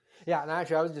a lot. Yeah, and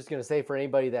actually, I was just going to say for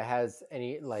anybody that has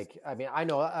any like, I mean, I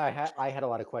know I had a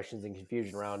lot of questions and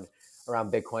confusion around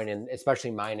Bitcoin and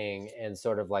especially mining and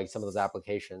sort of like some of those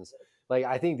applications. Like,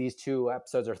 I think these 2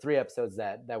 episodes or 3 episodes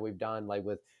that we've done, like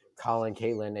with Colin,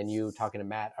 Caitlin, and you talking to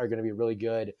Matt, are going to be really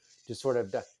good to sort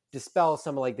of dispel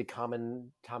some of like the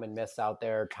common myths out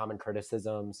there, common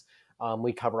criticisms.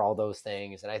 We cover all those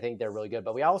things, and I think they're really good.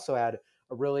 But we also had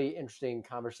a really interesting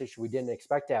conversation we didn't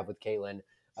expect to have with Caitlin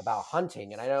about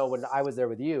hunting. And I know when I was there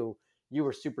with you, you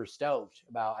were super stoked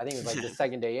about, I think it was like the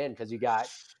second day in because you got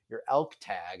your elk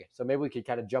tag. So maybe we could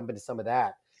kind of jump into some of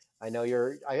that. I know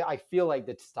I feel like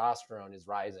the testosterone is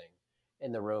rising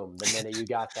in the room the minute you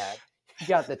got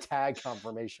the tag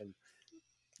confirmation.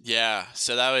 Yeah,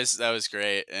 so that was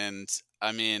great. And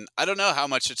I mean, I don't know how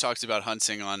much it talked about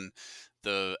hunting on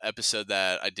the episode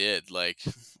that I did, like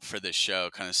for this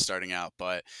show, kind of starting out.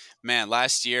 But man,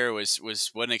 last year was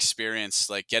what an experience.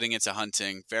 Like getting into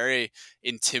hunting, very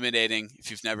intimidating if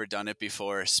you've never done it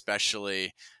before,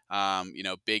 especially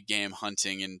big game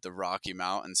hunting in the Rocky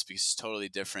Mountains, because it's totally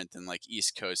different than like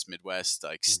East Coast, Midwest,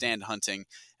 like Mhm. stand hunting.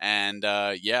 And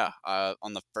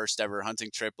on the first ever hunting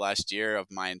trip last year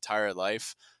of my entire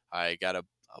life, I got a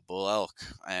bull elk,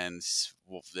 and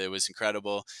it was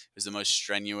incredible. It was the most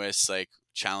strenuous, like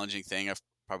challenging thing I've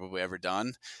probably ever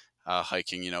done.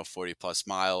 Hiking, 40 plus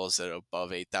miles at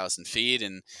above 8,000 feet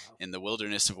Wow. in the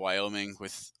wilderness of Wyoming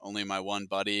with only my one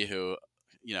buddy who,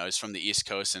 is from the East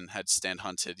Coast and had stand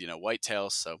hunted,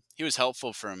 whitetails. So he was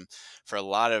helpful for a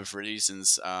lot of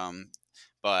reasons.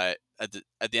 But at the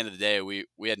end of the day, we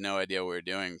had no idea what we were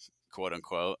doing, quote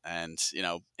unquote, and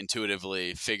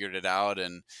intuitively figured it out,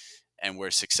 and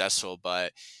we're successful.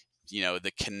 But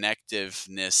the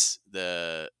connectiveness,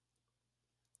 the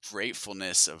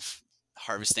gratefulness of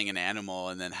harvesting an animal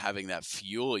and then having that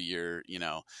fuel your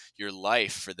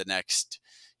life for the next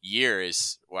year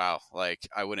is, wow. Like,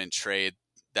 I wouldn't trade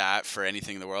that for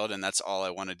anything in the world, and that's all I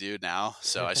want to do now.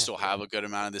 So I still have Yeah. a good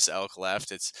amount of this elk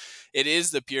left. It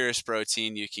is the purest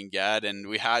protein you can get, and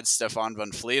we had Stefan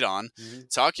van Fleet on Mhm.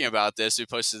 talking about this. We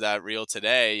posted that reel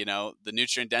today. The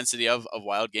nutrient density of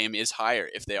wild game is higher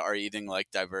if they are eating like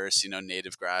diverse,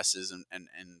 native grasses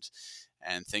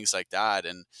and things like that.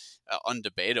 And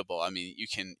undebatable. I mean, you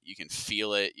can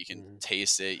feel it, you can Mhm.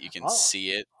 taste it, you can I'll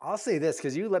see it. I'll say this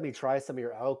because you let me try some of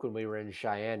your elk when we were in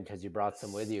Cheyenne because you brought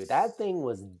some with you. That thing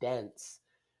was dense.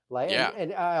 Like, and Yeah,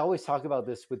 and I always talk about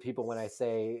this with people when I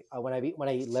say when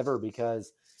I eat liver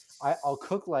because I'll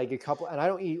cook like a couple, and I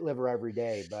don't eat liver every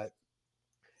day, but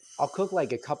I'll cook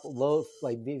like a couple low,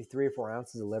 like maybe 3 or 4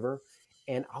 ounces of liver,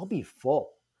 and I'll be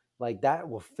full. Like that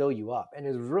will fill you up. And it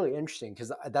was really interesting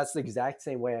because that's the exact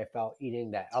same way I felt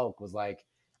eating that elk. Was like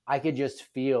I could just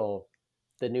feel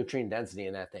the nutrient density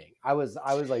in that thing. I was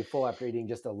like full after eating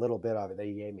just a little bit of it that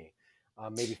you gave me,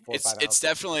 maybe four or it's five it's ounces.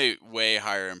 definitely way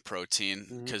higher in protein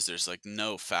Hmm. because there's like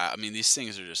no fat. I mean, these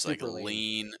things are just like Super lean.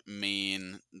 lean,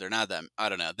 mean. They're not that, I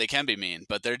don't know. They can be mean,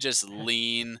 but they're just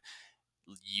lean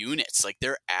units. Like,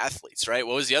 they're athletes, right?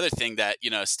 What was the other thing that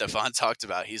Stefan talked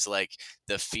about? He's like,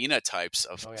 the phenotypes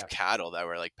of, Oh of yeah. cattle that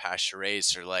were like pasture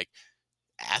raised are like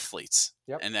athletes.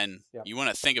 Yep. And then Yep. you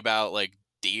want to think about like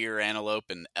deer, antelope,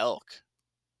 and elk.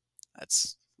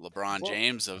 That's LeBron Well,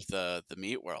 James of the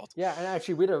meat world. yeah, and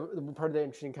actually, we had a part of the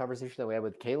interesting conversation that we had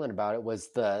with Kaylin about it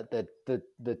was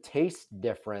the taste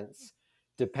difference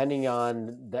depending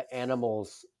on the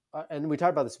animals, and we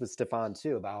talked about this with Stefan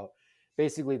too about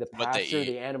basically the What they pasture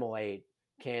eat. the animal ate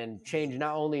can change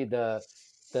not only the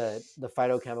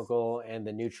phytochemical and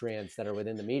the nutrients that are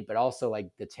within the meat, but also like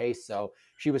the taste. So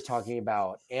she was talking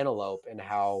about antelope and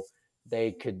how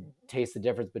they could taste the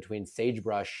difference between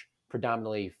sagebrush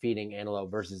predominantly feeding antelope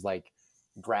versus like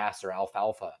grass or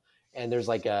alfalfa, and there's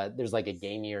like a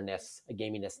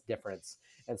gaminess difference.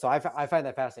 And so I find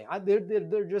that fascinating.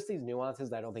 They're just these nuances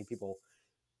that I don't think people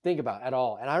think about at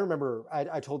all. And I remember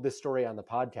I told this story on the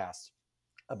podcast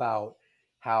about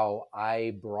how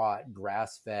I brought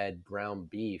grass-fed ground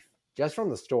beef just from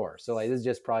the store. So like this is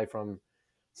just probably from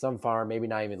some farm, maybe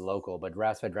not even local, but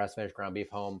grass-fed, grass-finished ground beef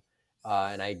home.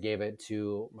 And I gave it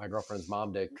to my girlfriend's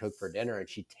mom to cook for dinner, and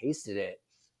she tasted it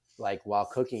like while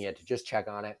cooking it to just check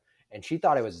on it, and she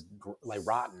thought it was like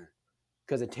rotten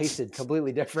because it tasted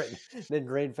completely different than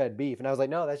grain-fed beef. And I was like,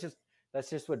 no, that's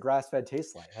just what grass-fed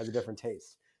tastes like. It has a different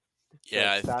taste. So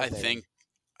Yeah, it's I fascinating. think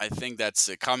I think that's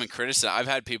a common criticism. I've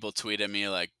had people tweet at me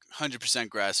like, 100%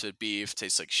 grass-fed beef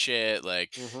tastes like shit,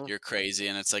 like, Hmm. you're crazy.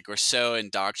 And it's like, we're so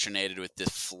indoctrinated with the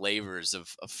flavors of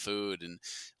food, and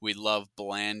we love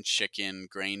bland chicken,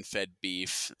 grain-fed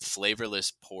beef,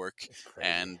 flavorless pork, It's crazy.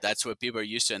 and that's what people are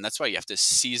used to. And that's why you have to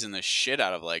season the shit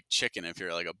out of like chicken if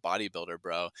you're like a bodybuilder,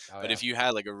 bro. Oh But yeah. if you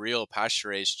had like a real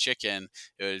pasture-raised chicken,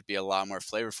 it would be a lot more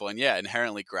flavorful. And yeah,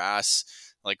 inherently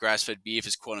grass-fed beef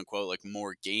is quote unquote like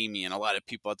more gamey, and a lot of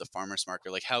people at the farmers market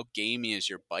are like, how gamey is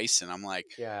your bison? I'm like,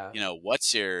 Yeah.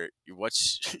 what's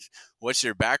what's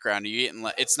your background? Are you eating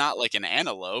it's not like an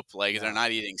antelope, like they're No.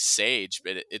 not eating sage,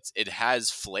 but it has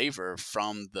flavor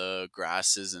from the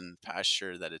grasses and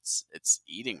pasture that it's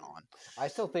eating on. I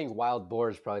still think wild boar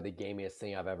is probably the gamiest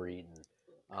thing I've ever eaten.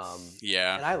 Um,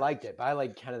 Yeah. and I liked it, but I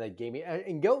like kind of that gamey.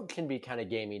 And goat can be kind of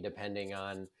gamey depending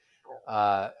on,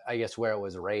 I guess, where it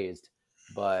was raised.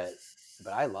 But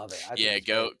but I love it. I think Yeah, it's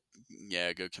great.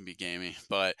 goat can be gamey,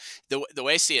 but the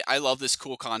way I see it, I love this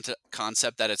cool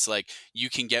concept that it's like you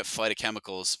can get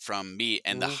phytochemicals from meat,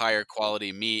 and the Hmm. higher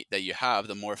quality meat that you have,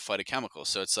 the more phytochemicals.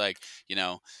 So it's like,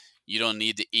 you don't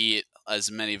need to eat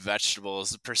as many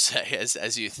vegetables per se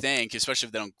as you think, especially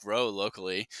if they don't grow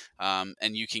locally,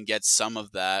 and you can get some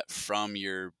of that from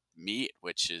your meat,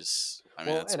 which is, I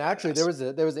mean, Well, that's and actually, badass. there was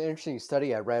an interesting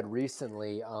study I read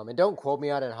recently, and don't quote me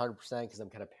on it 100% because I'm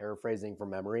kind of paraphrasing from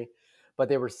memory, but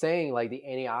they were saying like the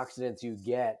antioxidants you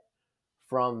get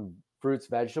from fruits,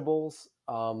 vegetables,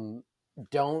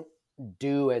 don't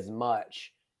do as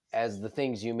much as the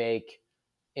things you make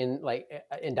in like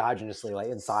endogenously, like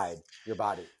inside your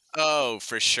body. Oh,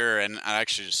 for sure. And I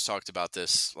actually just talked about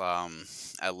this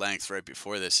at length right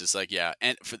before this. Is like, yeah,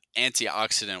 and for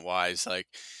antioxidant wise, like,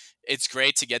 it's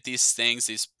great to get these things,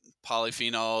 these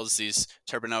polyphenols, these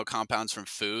terpenoid compounds from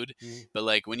food. Mhm. But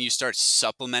like when you start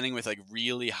supplementing with like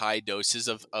really high doses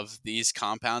of these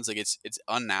compounds, like it's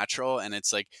unnatural, and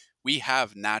it's like we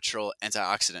have natural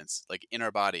antioxidants like in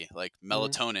our body. Like Mhm.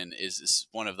 melatonin is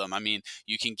one of them. I mean,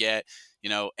 you can get,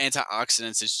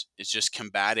 antioxidants is just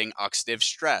combating oxidative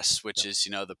stress, which Yep. is,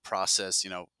 the process,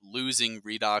 losing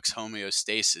redox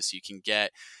homeostasis. You can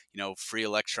get, free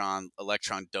electron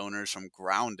donors from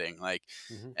grounding, like,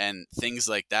 Mhm. and things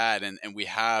like that. And we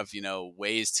have,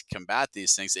 ways to combat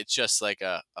these things. It's just like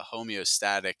a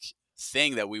homeostatic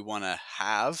thing that we want to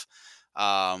have.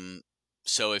 Um,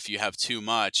 so if you have too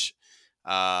much,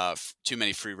 too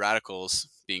many free radicals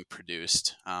being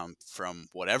produced from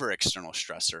whatever external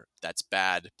stressor, that's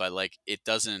bad. But like it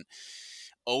doesn't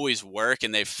always work,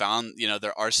 and they've found,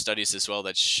 there are studies as well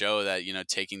that show that,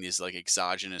 taking these like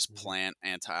exogenous Mhm. plant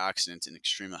antioxidants in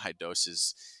extremely high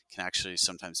doses can actually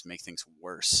sometimes make things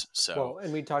worse. So Well,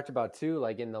 and we talked about too,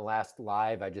 like in the last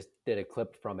live, I just did a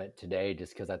clip from it today,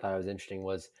 just because I thought it was interesting.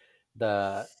 Was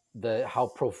the how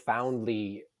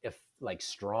profoundly, if like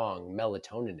strong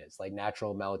melatonin is, like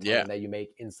natural yeah, melatonin that you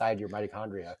make inside your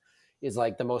mitochondria, is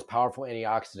like the most powerful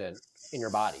antioxidant in your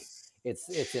body.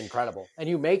 It's incredible, and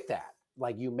you make that,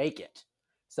 like you make it.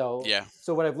 So yeah,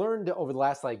 so what I've learned over the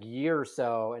last like year or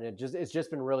so, and it's just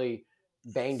been really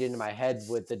banged into my head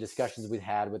with the discussions we've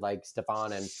had with like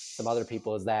Stefan and some other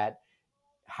people, is that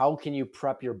how can you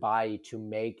prep your body to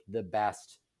make the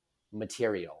best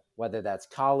material, whether that's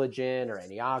collagen or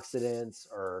antioxidants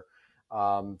or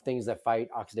things that fight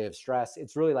oxidative stress.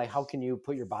 It's really like, how can you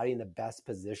put your body in the best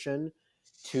position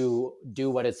to do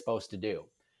what it's supposed to do?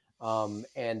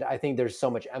 And I think there's so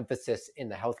much emphasis in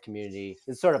the health community.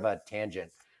 It's sort of a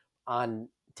tangent on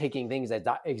taking things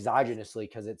exogenously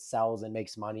because it sells and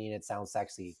makes money and it sounds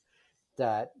sexy,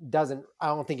 that doesn't, I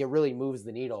don't think it really moves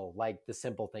the needle like the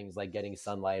simple things like getting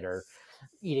sunlight or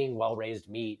eating well-raised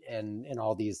meat and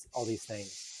all these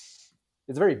things.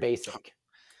 It's very basic.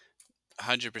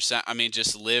 100%. I mean,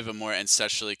 just live a more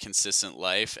ancestrally consistent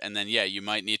life. And then, yeah, you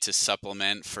might need to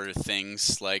supplement for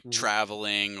things like Mm-hmm.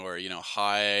 traveling or,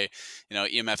 high,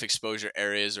 EMF exposure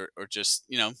areas, or just,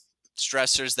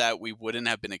 stressors that we wouldn't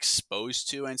have been exposed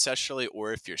to ancestrally,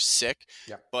 or if you're sick.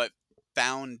 Yep. But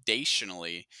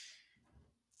foundationally,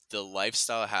 the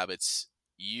lifestyle habits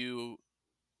you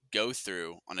go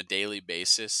through on a daily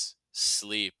basis,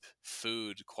 sleep,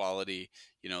 food quality,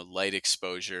 light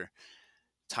exposure,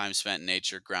 time spent in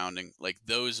nature, grounding, like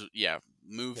those, yeah,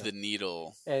 move Yep. the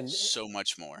needle and so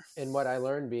much more. and what I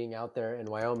learned being out there in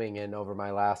Wyoming and over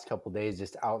my last couple days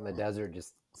just out in the desert,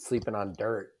 just sleeping on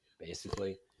dirt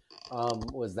basically,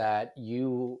 was that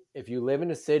if you live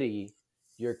in a city,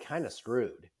 you're kind of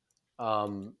screwed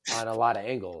on a lot of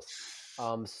angles.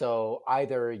 So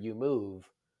either you move,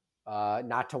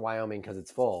 not to Wyoming because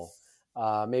it's full,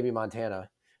 maybe Montana,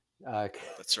 uh,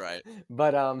 That's right.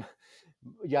 but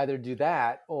you either do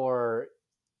that, or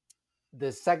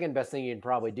the second best thing you can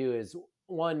probably do is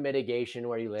one, mitigation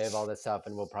where you live, all this stuff,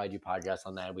 and we'll probably do podcasts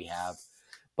on that. We have,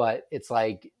 but it's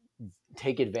like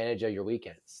take advantage of your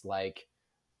weekends. Like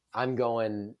I'm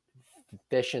going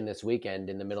fishing this weekend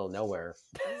in the middle of nowhere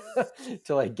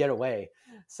to like get away.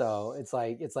 So it's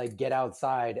like get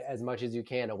outside as much as you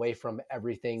can, away from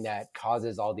everything that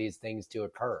causes all these things to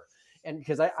occur. And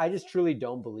because I just truly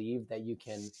don't believe that you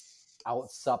can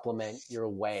out supplement your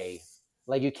way.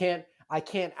 Like I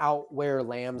can't outwear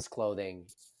lamb's clothing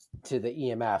to the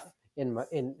EMF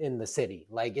in the city.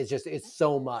 Like it's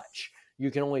so much. You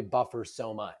can only buffer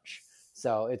so much.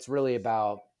 So it's really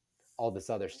about all this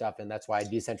other stuff, and that's why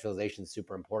decentralization is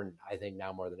super important. I think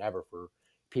now more than ever for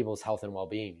people's health and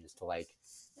well-being, is to like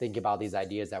think about these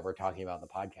ideas that we're talking about in the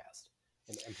podcast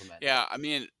and implement. Yeah, I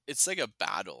mean, it's like a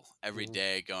battle every Mm-hmm.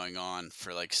 day going on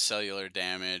for like cellular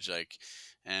damage, like,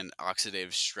 and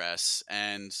oxidative stress.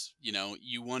 And,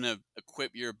 you want to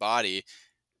equip your body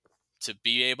to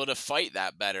be able to fight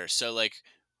that better. So, like,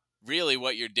 really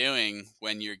what you're doing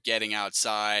when you're getting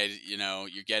outside,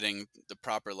 you're getting the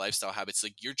proper lifestyle habits,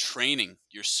 like you're training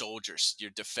your soldiers,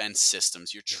 your defense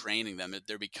systems, you're Yep. training them.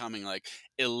 They're becoming like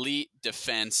elite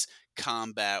defense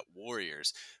combat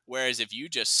warriors. Whereas if you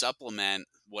just supplement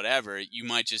whatever, you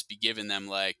might just be giving them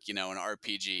like, an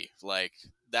RPG, like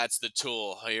that's the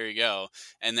tool, here you go.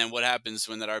 And then what happens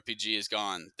when that RPG is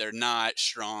gone? They're not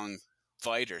strong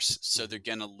fighters, so they're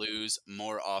Mm-hmm. going to lose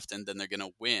more often than they're going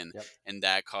to win, Yep. and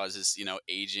that causes,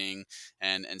 aging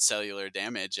and cellular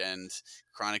damage and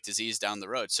chronic disease down the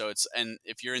road. So it's, and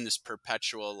if you're in this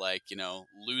perpetual like,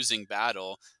 losing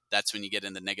battle, that's when you get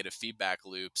in the negative feedback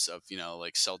loops of,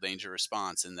 like cell danger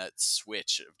response, and that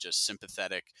switch of just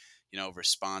sympathetic,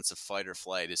 response of fight or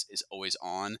flight is always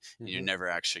on, and you're Hmm. never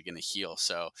actually going to heal.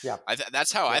 So Yep.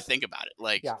 that's how I Yep. think about it.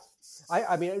 Like, Yeah.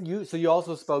 I mean, you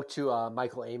also spoke to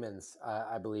Michael Amons,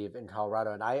 I believe, in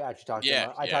Colorado, and I actually talked to him.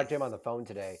 yeah, I yeah. talked to him on the phone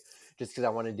today, just because I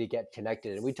wanted to get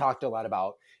connected, and we talked a lot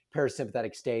about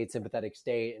parasympathetic state, sympathetic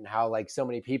state, and how like so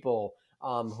many people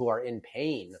who are in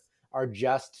pain are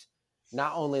just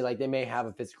not only like they may have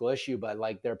a physical issue, but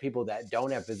like there are people that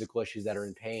don't have physical issues that are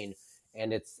in pain,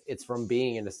 and it's from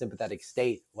being in a sympathetic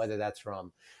state, whether that's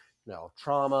from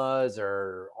traumas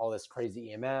or all this crazy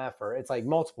EMF, or it's like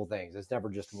multiple things. It's never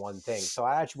just one thing. So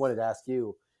I actually wanted to ask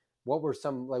you, what were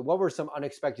some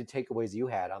unexpected takeaways you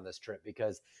had on this trip?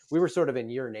 Because we were sort of in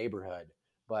your neighborhood,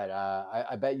 but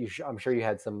I bet I'm sure you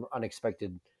had some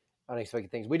unexpected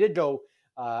things. We did go.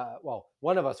 Well,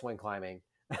 one of us went climbing,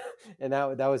 and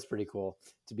that was pretty cool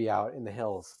to be out in the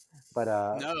hills. But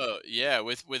No, yeah,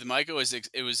 with Michael,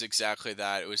 it was exactly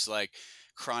that. It was like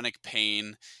chronic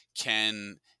pain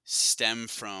can stem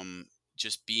from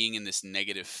just being in this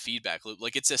negative feedback loop.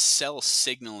 Like, it's a cell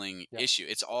signaling yep. issue.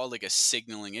 It's all like a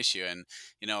signaling issue. And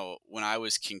when I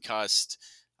was concussed,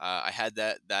 I had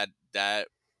that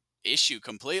issue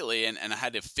completely, and I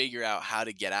had to figure out how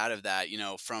to get out of that.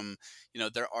 From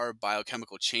there are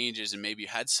biochemical changes, and maybe you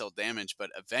had cell damage, but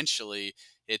eventually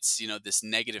it's this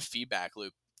negative feedback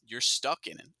loop you're stuck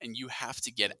in it, and you have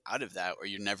to get out of that, or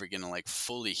you're never going to like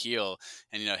fully heal.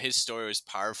 And his story was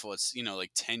powerful. It's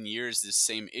like 10 years this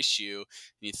same issue,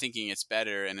 and you're thinking it's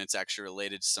better, and it's actually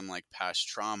related to some like past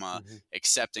trauma, Hmm.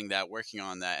 accepting that, working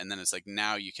on that, and then it's like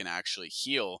now you can actually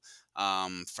heal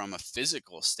from a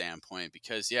physical standpoint.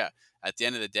 Because yeah, at the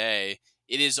end of the day,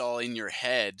 it is all in your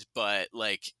head, but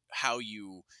like how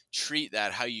you treat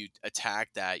that, how you attack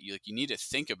that, you need to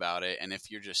think about it. And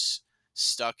if you're just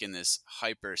stuck in this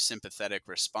hyper sympathetic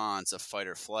response of fight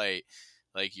or flight,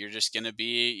 like you're just going to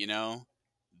be,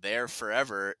 there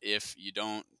forever if you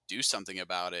don't do something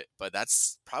about it. But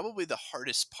that's probably the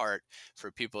hardest part for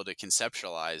people to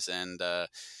conceptualize. And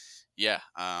yeah,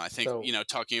 I think, So.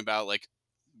 talking about like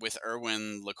with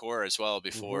Erwin LaCour as well Hmm.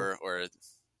 before, or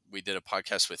we did a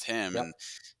podcast with him, and Yep.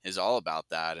 is all about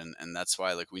that. And that's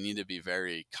why like we need to be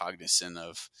very cognizant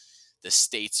of the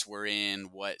states we're in,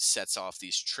 what sets off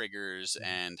these triggers, Mhm.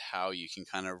 and how you can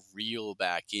kind of reel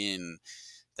back in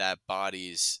that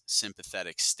body's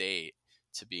sympathetic state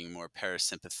to being more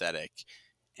parasympathetic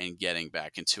and getting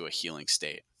back into a healing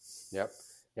state. Yep.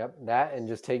 Yep. That and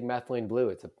just take methylene blue.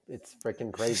 It's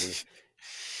freaking crazy.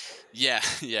 Yeah,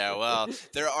 yeah. Well,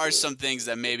 there are some things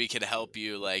that maybe could help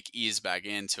you like ease back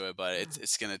into it, but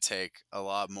it's gonna take a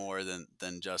lot more than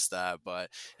just that. But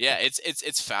yeah,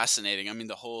 it's fascinating. I mean,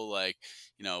 the whole like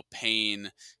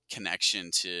pain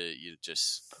connection to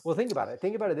just Well, think about it.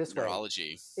 Think about it this way.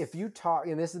 neurology. If you talk,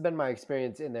 and this has been my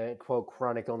experience in the quote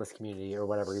chronic illness community or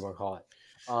whatever you want to call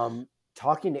it,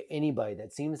 talking to anybody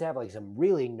that seems to have like some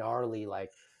really gnarly,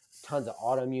 like tons of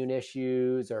autoimmune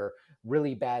issues or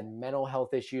really bad mental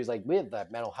health issues. Like we have the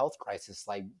mental health crisis,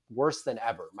 like worse than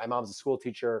ever. My mom's a school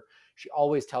teacher. She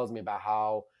always tells me about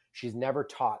how she's never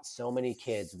taught so many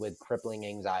kids with crippling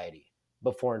anxiety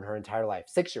before in her entire life.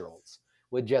 6-year-olds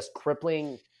with just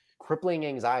crippling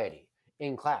anxiety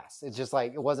in class. It's just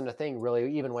like it wasn't a thing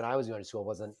really. Even when I was going to school, it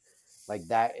wasn't like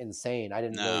that insane. I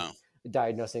didn't really No,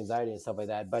 diagnose anxiety and stuff like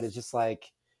that. But it's just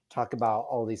like talk about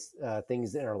all these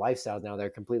things in our lifestyles now. They're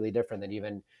completely different than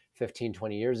even 15,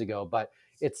 20 years ago. But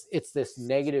it's this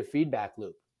negative feedback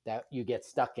loop that you get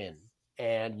stuck in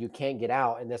and you can't get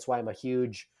out. And that's why I'm a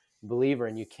huge believer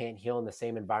in you can't heal in the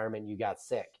same environment you got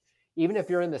sick. Even if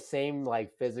you're in the same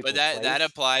like but physical that place.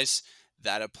 applies.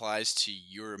 That applies to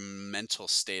your mental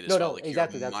state No, as well, no, like your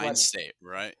exactly. mind state,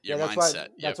 right? Your Yeah, that's why mindset.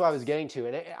 Yep. that's what I was getting to,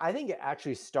 and I think it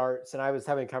actually starts. And I was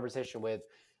having a conversation with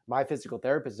my physical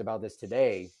therapist about this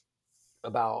today,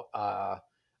 about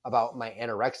about my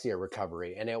anorexia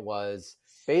recovery, and it was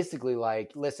basically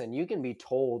like, listen, you can be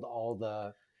told all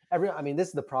the every. I mean, this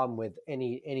is the problem with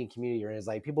any community you're in is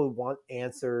like people want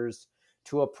answers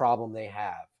to a problem they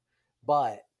have,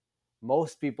 but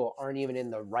most people aren't even in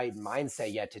the right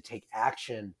mindset yet to take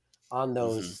action Hmm.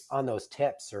 on those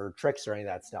tips or tricks or any of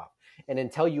that stuff. And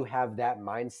until you have that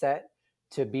mindset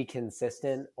to be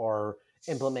consistent or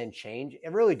implement change,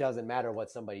 it really doesn't matter what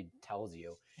somebody tells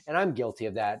you. And I'm guilty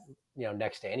of that,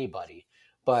 next to anybody.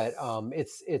 But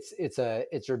it's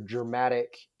a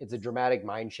dramatic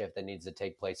mind shift that needs to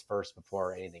take place first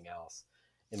before anything else,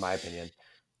 in my opinion.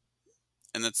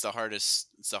 And that's the hardest.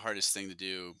 It's the hardest thing to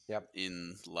do Yep.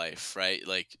 in life, right?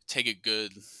 Like, take a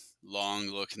good long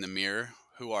look in the mirror.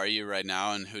 Who are you right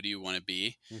now, and who do you want to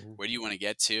be? Hmm. Where do you want to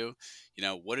get to?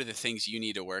 What are the things you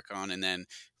need to work on, and then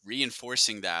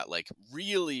reinforcing that, like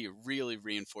really, really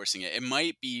reinforcing it. It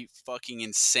might be fucking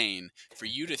insane for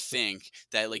you to think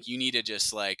that like you need to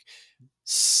just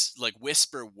like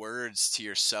whisper words to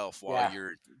yourself while Yeah.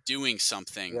 you're doing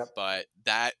something, Yep. but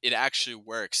that it actually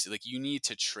works. Like you need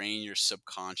to train your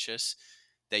subconscious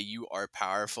that you are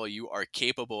powerful, you are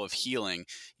capable of healing,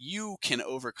 you can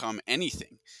overcome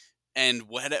anything. And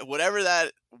whatever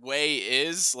that way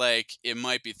is, like it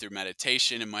might be through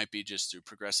meditation, it might be just through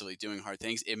progressively doing hard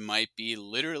things, it might be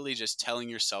literally just telling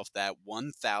yourself that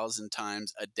 1000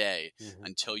 times a day Hmm.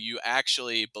 until you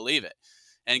actually believe it.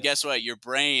 And Yep. guess what, your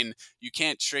brain, you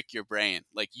can't trick your brain.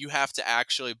 Like you have to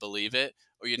actually believe it,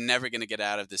 or you're never going to get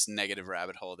out of this negative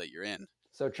rabbit hole that you're in.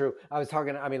 So true. I was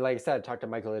talking, I mean, like I said, I talked to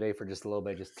Michael today for just a little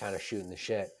bit, just kind of shooting the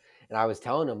shit. And I was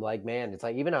telling him, like, man, it's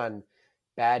like even on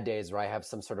bad days where I have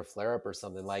some sort of flare up or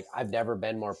something, like I've never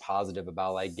been more positive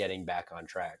about like getting back on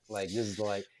track. Like this is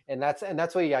like, and that's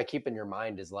what you gotta keep in your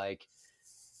mind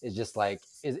is just like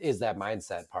is that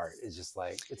mindset part. Is just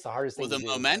like it's the hardest Well, thing to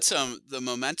do, but the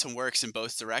momentum works in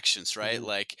both directions, right? mhm,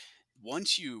 Like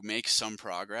once you make some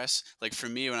progress, like for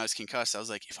me when I was concussed, I was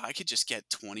like, if I could just get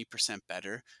 20%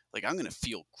 better, like I'm gonna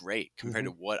feel great compared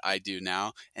to mhm, what I do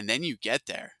now. And then you get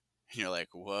there and you're like,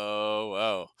 whoa,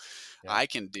 whoa, yeah, I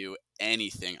can do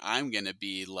anything. I'm going to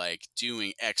be like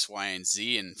doing X, Y, and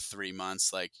Z in 3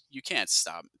 months. Like, you can't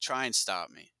stop. Try and stop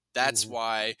me. That's mhm,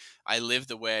 why I live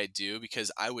the way I do, because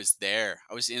I was there.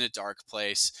 I was in a dark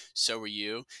place. So were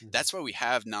you. mhm, That's why we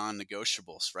have non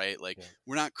negotiables, right? Like, yeah,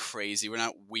 we're not crazy. We're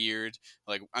not weird.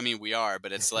 Like, I mean, we are,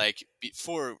 but it's like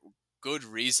for good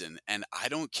reason. And I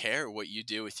don't care what you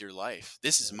do with your life.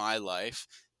 This is yeah, my life.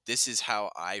 This is how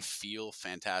I feel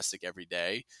fantastic every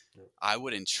day. yeah. I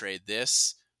wouldn't trade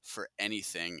this for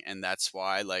anything. And that's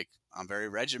why like I'm very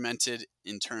regimented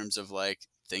in terms of like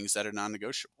things that are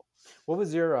non-negotiable. What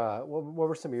was your what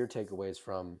were some of your takeaways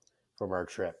from our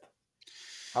trip?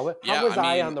 How Yeah, was I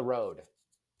I mean, on the road?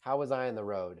 How was I on the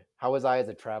road? How was I as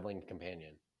a traveling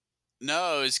companion?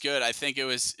 no, it was good. I think it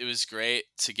was great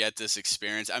to get this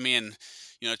experience. I mean,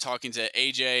 talking to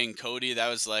AJ and Cody, that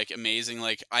was like amazing.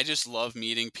 Like I just love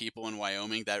meeting people in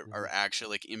Wyoming that are Mhm.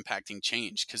 actually like impacting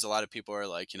change, because a lot of people are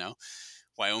like,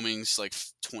 Wyoming's like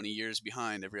 20 years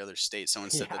behind every other state.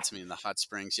 Someone said that Yeah, to me in the hot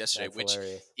springs yesterday, that's which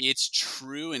hilarious. it's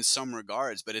true in some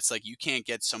regards, but it's like you can't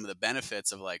get some of the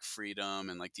benefits of like freedom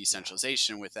and like Yeah.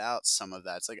 decentralization without some of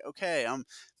that. It's like, okay,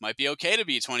 might be okay to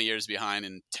be 20 years behind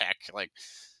in tech. Like,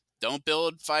 don't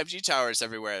build 5G towers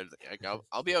everywhere. Like,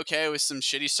 I'll be okay with some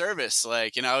shitty service.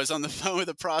 Like, I was on the phone with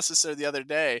a processor the other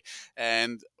day,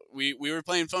 and we were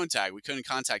playing phone tag. We couldn't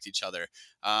contact each other.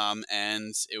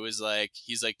 And it was like,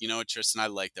 he's like, Tristan, I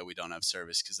like that we don't have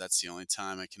service, because that's the only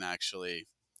time I can actually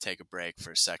take a break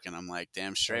for a second. I'm like,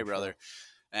 damn So straight, true. brother.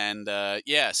 And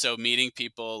yeah, so meeting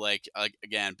people, like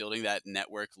again, building that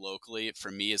network locally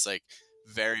for me is like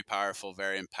very powerful,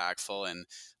 very impactful. And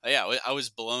yeah, I was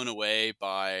blown away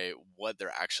by what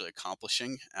they're actually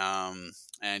accomplishing.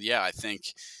 And yeah, I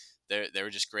think they were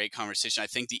just great conversation. I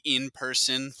think the in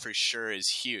person for sure is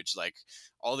huge. Like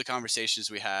all the conversations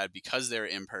we had, because they're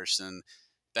in person,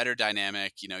 better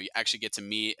dynamic. You actually get to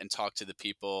meet and talk to the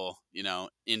people,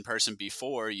 in person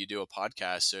before you do a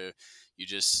podcast. So you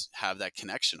just have that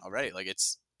connection already. Like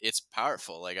it's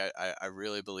powerful. Like I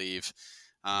really believe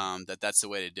Mhm. that that's the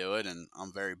way to do it. And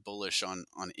I'm very bullish on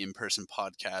in-person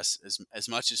podcasts as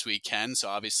much as we can. So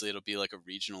obviously it'll be like a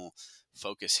regional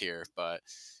focus here, but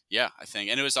yeah, I think,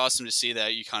 and it was awesome to see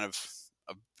that you kind of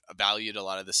uh, valued a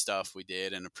lot of the stuff we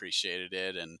did and appreciated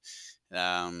it. And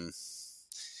um,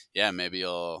 yeah, maybe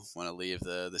you'll want to leave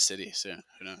the city soon.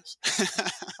 Who knows?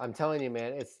 I'm telling you,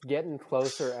 man, it's getting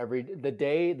closer every the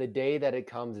day that it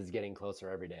comes is getting closer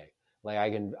every day. Like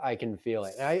I can feel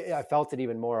it. And I felt it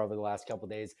even more over the last couple of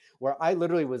days where I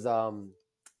literally was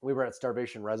we were at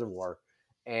Starvation Reservoir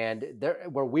and there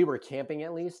where we were camping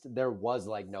at least there was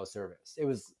like no service. It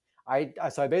was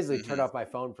so I basically turned Hmm. off my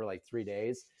phone for like 3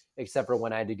 days except for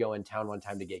when I had to go in town one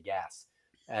time to get gas.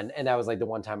 And that was like the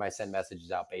one time I sent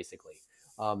messages out basically.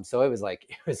 So it was like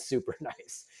it was super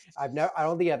nice. I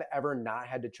don't think I've ever not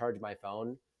had to charge my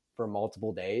phone for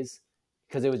multiple days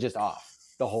because it was just off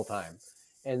the whole time.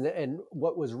 And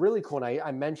what was really cool, and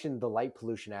I mentioned the light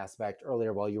pollution aspect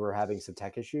earlier while you were having some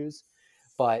tech issues,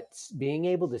 but being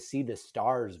able to see the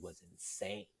stars was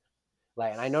insane.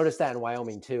 Like, and I noticed that in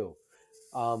Wyoming too.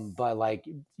 But like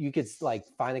you could like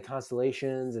find the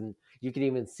constellations, and you could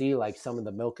even see like some of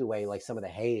the Milky Way, like some of the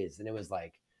haze, and it was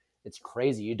like it's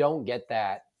crazy. You don't get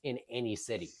that in any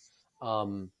city.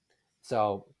 Um,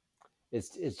 so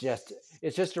it's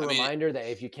just a I mean, reminder that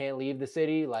if you can't leave the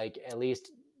city, like at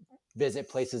least visit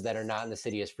places that are not in the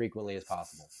city as frequently as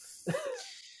possible.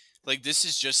 like this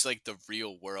is just like the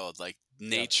real world. Like Yep.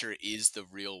 nature is the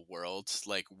real world.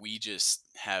 Like we just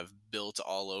have built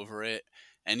all over it.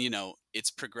 And it's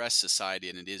progressed society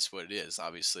and it is what it is.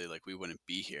 Obviously, like we wouldn't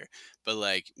be here. But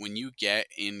like when you get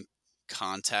in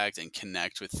contact and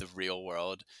connect with the real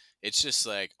world, it's just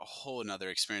like a whole another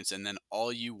experience. And then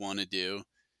all you want to do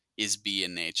is be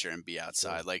in nature and be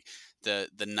outside. True. Like the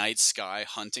night sky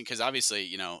hunting, because obviously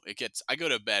it gets, I go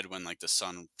to bed when like the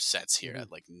sun sets here Hmm.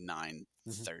 at like nine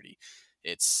Hmm. 30.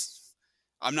 It's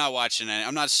I'm not watching any,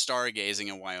 I'm not stargazing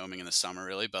in Wyoming in the summer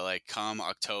really, but like come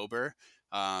October,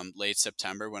 late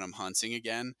September when I'm hunting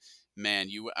again, man,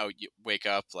 you wake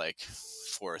up like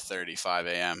 4:30, 5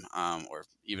 a.m. Or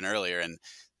even earlier, and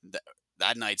th-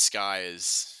 that night sky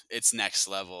is, it's next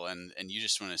level, and you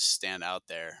just want to stand out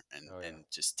there and Oh yeah.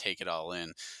 just take it all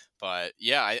in. But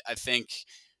yeah, I think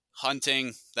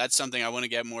hunting, that's something I want to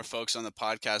get more folks on the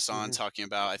podcast on Hmm. talking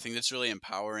about. I think that's really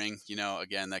empowering,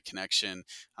 again, that connection.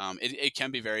 It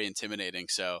can be very intimidating,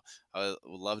 so I would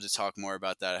love to talk more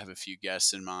about that. I have a few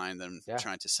guests in mind I'm Yeah.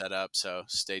 trying to set up, so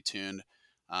stay tuned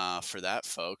for that,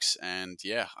 folks. And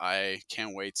yeah, I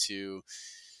can't wait to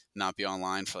not be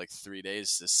online for like 3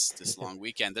 days this long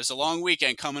weekend. There's a long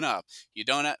weekend coming up. You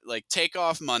don't like take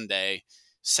off Monday.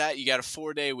 You got a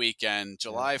 4 day weekend, Yeah.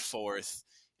 July 4th.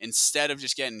 Instead of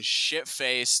just getting shit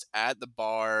faced at the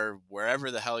bar, wherever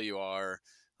the hell you are,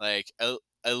 like at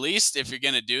least if you're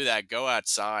gonna do that, go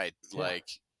outside. Yeah.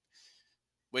 Like,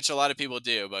 which a lot of people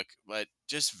do, but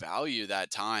just value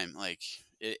that time. Like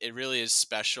it really is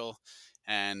special.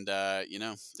 And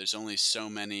there's only so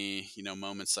many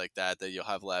moments like that you'll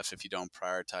have left if you don't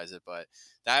prioritize it. But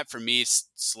that for me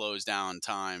slows down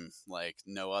time like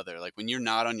no other. Like when you're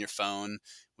not on your phone,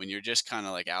 when you're just kind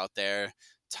of like out there,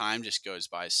 time just goes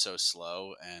by so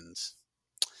slow, and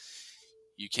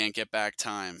you can't get back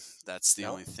time. That's the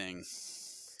No. only thing.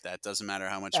 That doesn't matter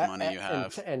how much money you And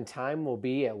have. and time will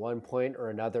be at one point or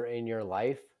another in your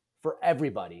life for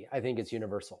everybody. I think it's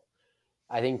universal.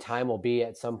 I think time will be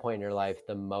at some point in your life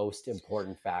the most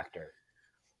important factor.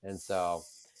 And so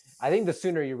I think the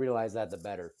sooner you realize that, the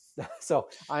better. So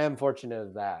I am fortunate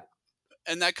of that.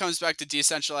 And that comes back to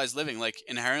decentralized living. Like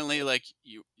inherently, like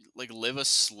you like live a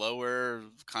slower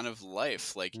kind of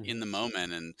life, like in Hmm. the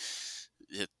moment, and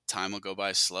time will go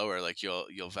by slower. Like you'll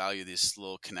value these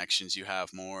little connections you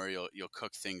have more. You'll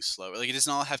cook things slower. Like it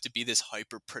doesn't all have to be this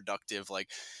hyper productive like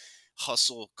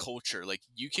hustle culture. Like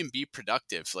you can be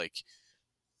productive. Like,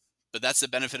 but that's the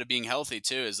benefit of being healthy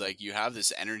too, is Yep. like you have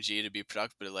this energy to be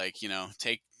productive, but like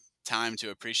take time to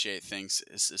appreciate things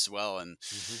as well. And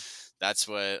Hmm. that's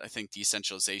what I think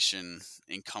decentralization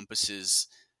encompasses,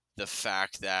 the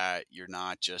fact that you're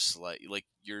not just like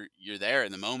you're there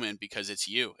in the moment because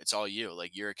it's all you.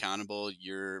 Like you're accountable,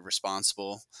 you're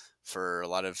responsible for a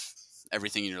lot of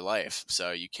everything in your life,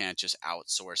 so you can't just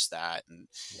outsource that and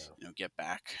No. get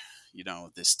back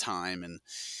this time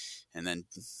and then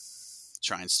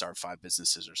try and start 5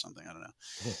 businesses or something. I don't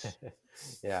know.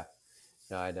 Yeah.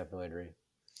 No, I definitely agree.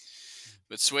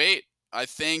 But sweet. I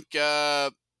think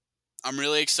I'm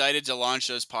really excited to launch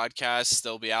those podcasts.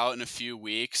 They'll be out in a few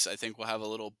weeks. I think we'll have a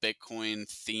little Bitcoin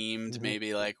themed, Hmm.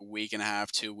 maybe like week and a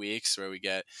half, 2 weeks, where we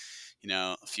get,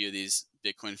 a few of these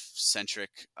Bitcoin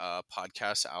centric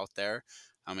podcasts out there.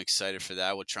 I'm excited for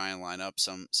that. We'll try and line up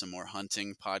some more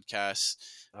hunting podcasts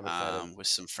I'm excited. with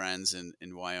some friends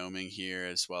in Wyoming here,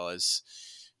 as well as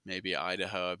maybe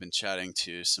Idaho. I've been chatting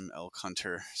to some elk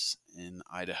hunters in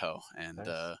Idaho. And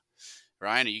Nice.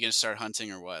 Ryan, are you going to start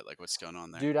hunting or what? Like, what's going on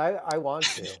there? Dude, I want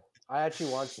to. I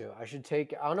actually want to. I should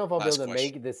take, I don't know if I'll be Last able to question.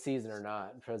 make it this season or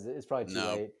not because it's probably too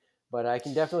No. late, but I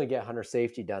can definitely get hunter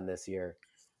safety done this year,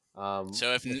 So if which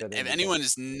I think if would be cool. anyone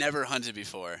has never hunted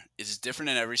before, it's different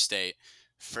in every state.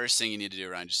 First thing you need to do,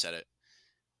 Ryan just said it,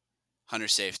 hunter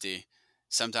safety.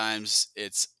 Sometimes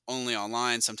it's only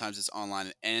online. Sometimes it's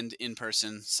online and in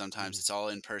person. Sometimes Hmm. it's all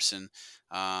in person.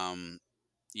 Um,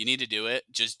 you need to do it.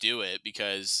 Just do it,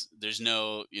 because there's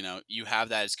no, you have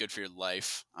that. It's good for your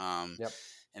life. Yep.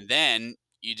 And then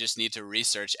you just need to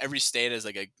research. Every state has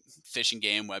like a fish and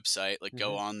game website. Like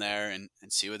go Hmm. on there and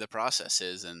see what the process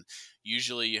is. And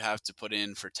usually you have to put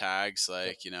in for tags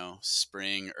Yep. like,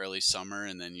 spring, early summer,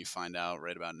 and then you find out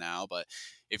right about now. But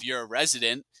if you're a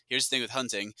resident, here's the thing with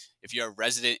hunting. If you're a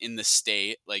resident in the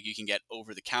state, like you can get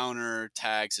over the counter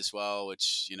tags as well,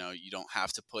 which, you don't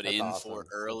have to put That's in for awesome. That's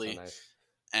so early. nice.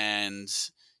 And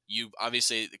you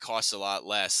obviously, it costs a lot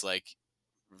less. Like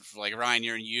Ryan,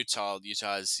 you're in Utah.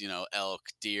 Utah's, elk,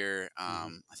 deer,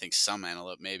 Hmm. I think some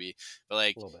antelope maybe, but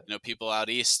like, A little bit. people out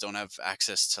east don't have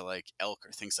access to like elk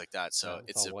or things like that. So No, it's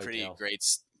it's all a pretty whitetail.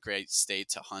 great state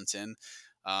to hunt in.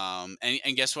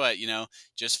 And guess what?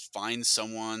 Just find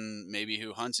someone maybe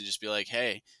who hunts and just be like,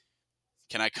 hey,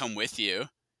 can I come with you?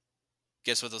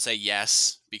 Guess what? They'll say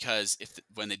yes, because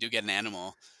when they do get an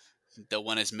animal, they'll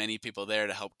want as many people there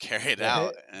to help carry it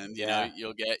out, and Yeah.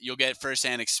 you'll get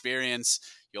firsthand experience.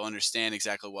 You'll understand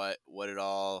exactly what it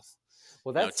all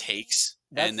Well, takes,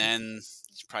 and that's then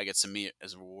you probably get some meat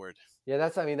as a reward. yeah,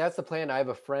 that's I mean, that's the plan. I have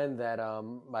a friend that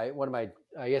my one of my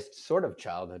I guess sort of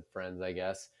childhood friends, I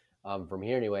guess, from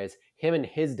here anyways. Him and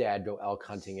his dad go elk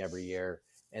hunting every year,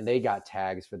 and they got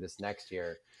tags for this next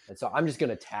year. And so I'm just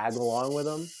gonna tag along with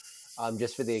them,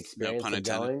 just for the No experience pun of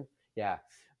intended. going. Yeah.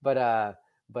 But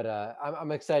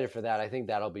I'm excited for that. I think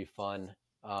that'll be fun.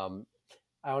 Um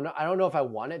I don't know if I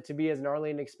want it to be as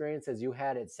gnarly an experience as you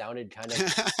had. It sounded kind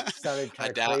I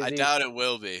of doubt I crazy doubt it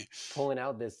will be. pulling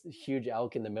out this huge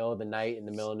elk in the middle of the night in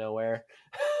the middle of nowhere.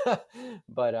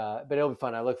 But it'll be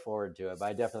fun. I look forward to it. But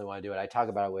I definitely want to do it. I talk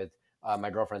about it with my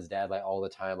girlfriend's dad like all the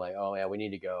time. Like, oh yeah, we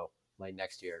need to go like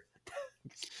next year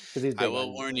because he's I big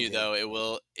will warn on you game. though, it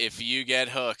will, if you get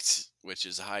hooked, which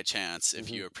is a high chance, if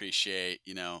Hmm. you appreciate,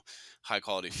 high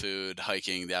quality food,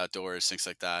 hiking, the outdoors, things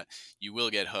like that, you will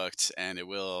get hooked, and it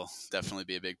will definitely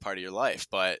be a big part of your life.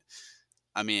 But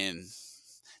I mean,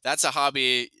 that's a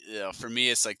hobby. For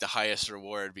me, it's like the highest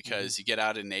reward, Hmm. because you get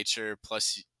out in nature.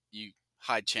 Plus, you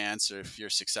high chance, or if you're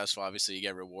successful, obviously you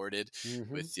get rewarded Hmm.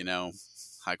 with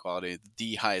high quality,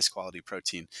 the highest quality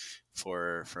protein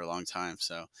for a long time.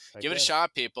 So Heck give it a yeah.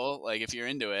 shot, people. Like if you're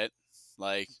into it,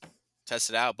 like test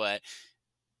it out. But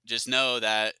just know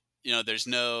that there's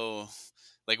no,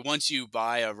 like, once you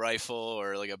buy a rifle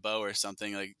or like a bow or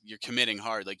something, like you're committing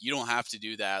hard. Like you don't have to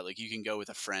do that. Like you can go with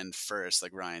a friend first,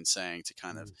 like Ryan's saying, to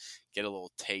kind of Mhm. get a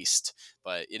little taste.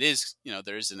 But it is,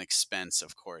 there is an expense,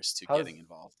 of course, to getting How's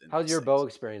involved in how's these your bow things.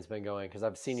 experience been going? Because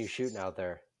I've seen you shooting out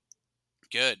there.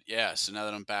 Good. Yeah. So now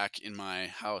that I'm back in my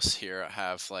house here, I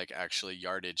have like actually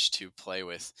yardage to play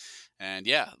with. And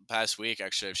yeah, past week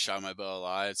actually I've shot my bow a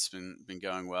lot. It's been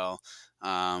going well.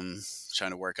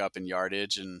 Trying to work up in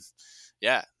yardage, and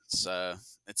yeah, it's a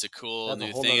cool That's a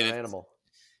new whole thing. nother And animal.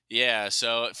 yeah,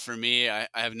 so for me, I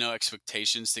have no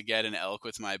expectations to get an elk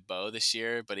with my bow this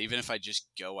year, but even if I just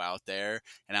go out there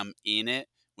and I'm in it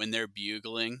when they're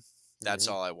bugling, that's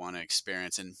Hmm. all I want to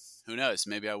experience. And who knows,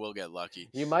 maybe I will get lucky.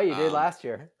 You might. You did Um, last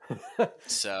year.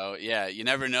 so yeah, you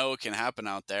never know what can happen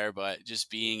out there, but just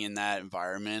being in that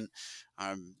environment,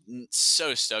 I'm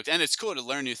so stoked. And it's cool to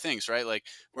learn new things, right? Like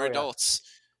we're Oh yeah. adults.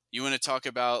 You want to talk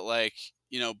about like,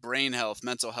 brain health,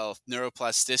 mental health,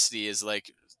 neuroplasticity is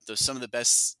like some of the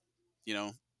best, you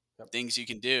know, Yep. things you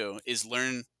can do is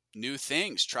learn new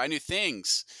things, try new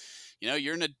things.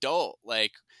 You're an adult.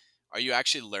 Like, are you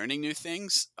actually learning new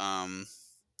things?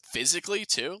 Physically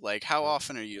too. Like, how Yep.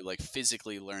 often are you like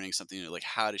physically learning something new, like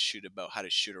how to shoot a bow, how to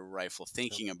shoot a rifle, Yep.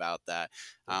 thinking about that,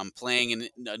 Yep. playing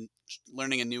and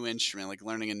learning a new instrument, like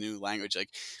learning a new language.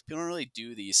 Like people don't really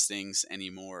do these things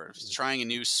anymore. Mm-mm. Trying a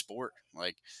new sport,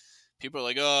 like people are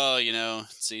like, oh,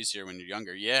 it's easier when you're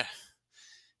younger. Yeah,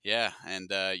 yeah, and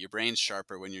your brain's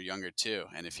sharper when you're younger too.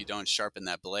 And if you don't sharpen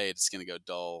that blade, it's going to go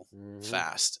dull Mhm.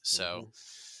 fast. So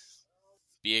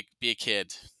Mhm. be a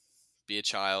kid, be a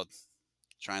child,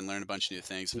 try and learn a bunch of new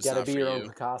things. If You it's got to not be for your own you,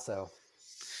 Picasso.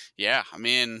 yeah, I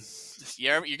mean,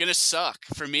 you're gonna suck.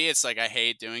 For me, it's like I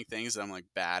hate doing things that I'm like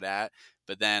bad at,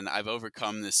 but then I've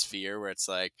overcome this fear where it's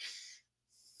like,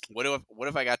 what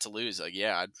if I got to lose? Like,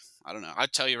 yeah, I don't know.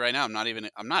 I'd tell you right now, I'm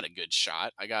not a good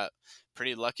shot. I got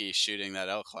pretty lucky shooting that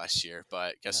elk last year,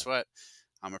 but Yeah. guess what?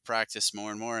 I'm gonna practice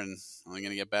more and more, and I'm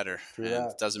gonna get better, True and it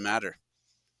that. doesn't matter.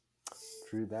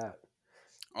 True that.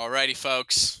 Alrighty,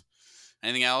 folks.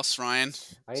 Anything else, Ryan?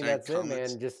 Is I think there any that's it,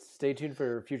 comments? man. Just stay tuned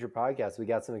for future podcasts. We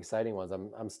got some exciting ones.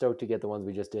 I'm stoked to get the ones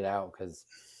we just did out because,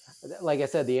 like I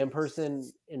said, the in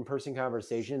person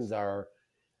conversations are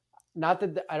not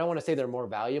that I don't want to say they're more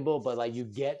valuable, but like you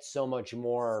get so much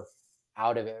more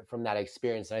out of it from that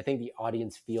experience. And I think the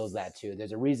audience feels that too.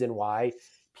 There's a reason why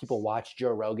people watch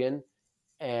Joe Rogan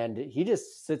and he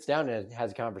just sits down and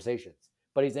has conversations,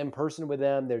 but he's in person with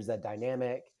them. There's that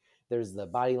dynamic, there's the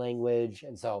body language.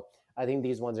 And so I think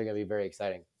these ones are going to be very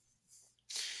exciting.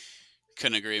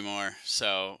 Couldn't agree more.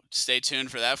 So stay tuned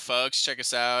for that, folks. Check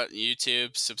us out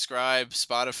YouTube, subscribe,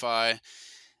 Spotify,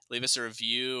 leave us a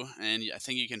review, and I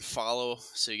think you can follow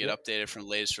so you get Yep. updated from the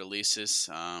latest releases.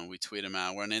 We tweet them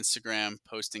out. We're on Instagram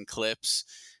posting clips,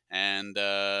 and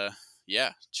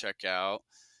yeah, check out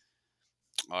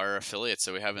our affiliates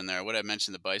that we have in there. What I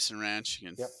mentioned, the Bison Ranch. You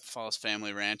can Yep. follow us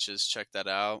Family Ranches. Check that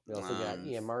out. We also got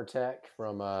EMR Tech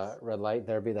from Red Light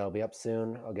Therapy. That'll be up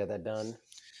soon. I'll get that done.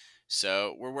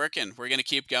 So we're working. We're going to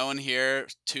keep going here.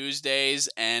 Tuesdays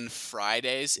and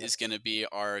Fridays Yep. is going to be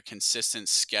our consistent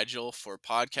schedule for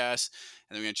podcasts.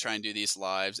 And then we're going to try and do these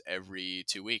lives every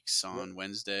 2 weeks Yep. on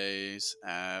Wednesdays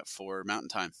at 4 Mountain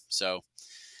Time. So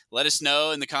let us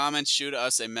know in the comments. Shoot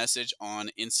us a message on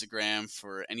Instagram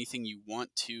for anything you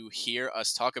want to hear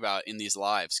us talk about in these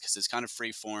lives, because it's kind of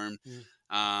free form.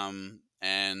 Mm.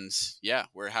 And yeah,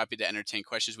 we're happy to entertain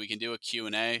questions. We can do a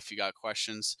Q&A if you got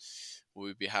questions.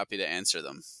 We'd be happy to answer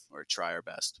them or try our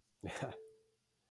best.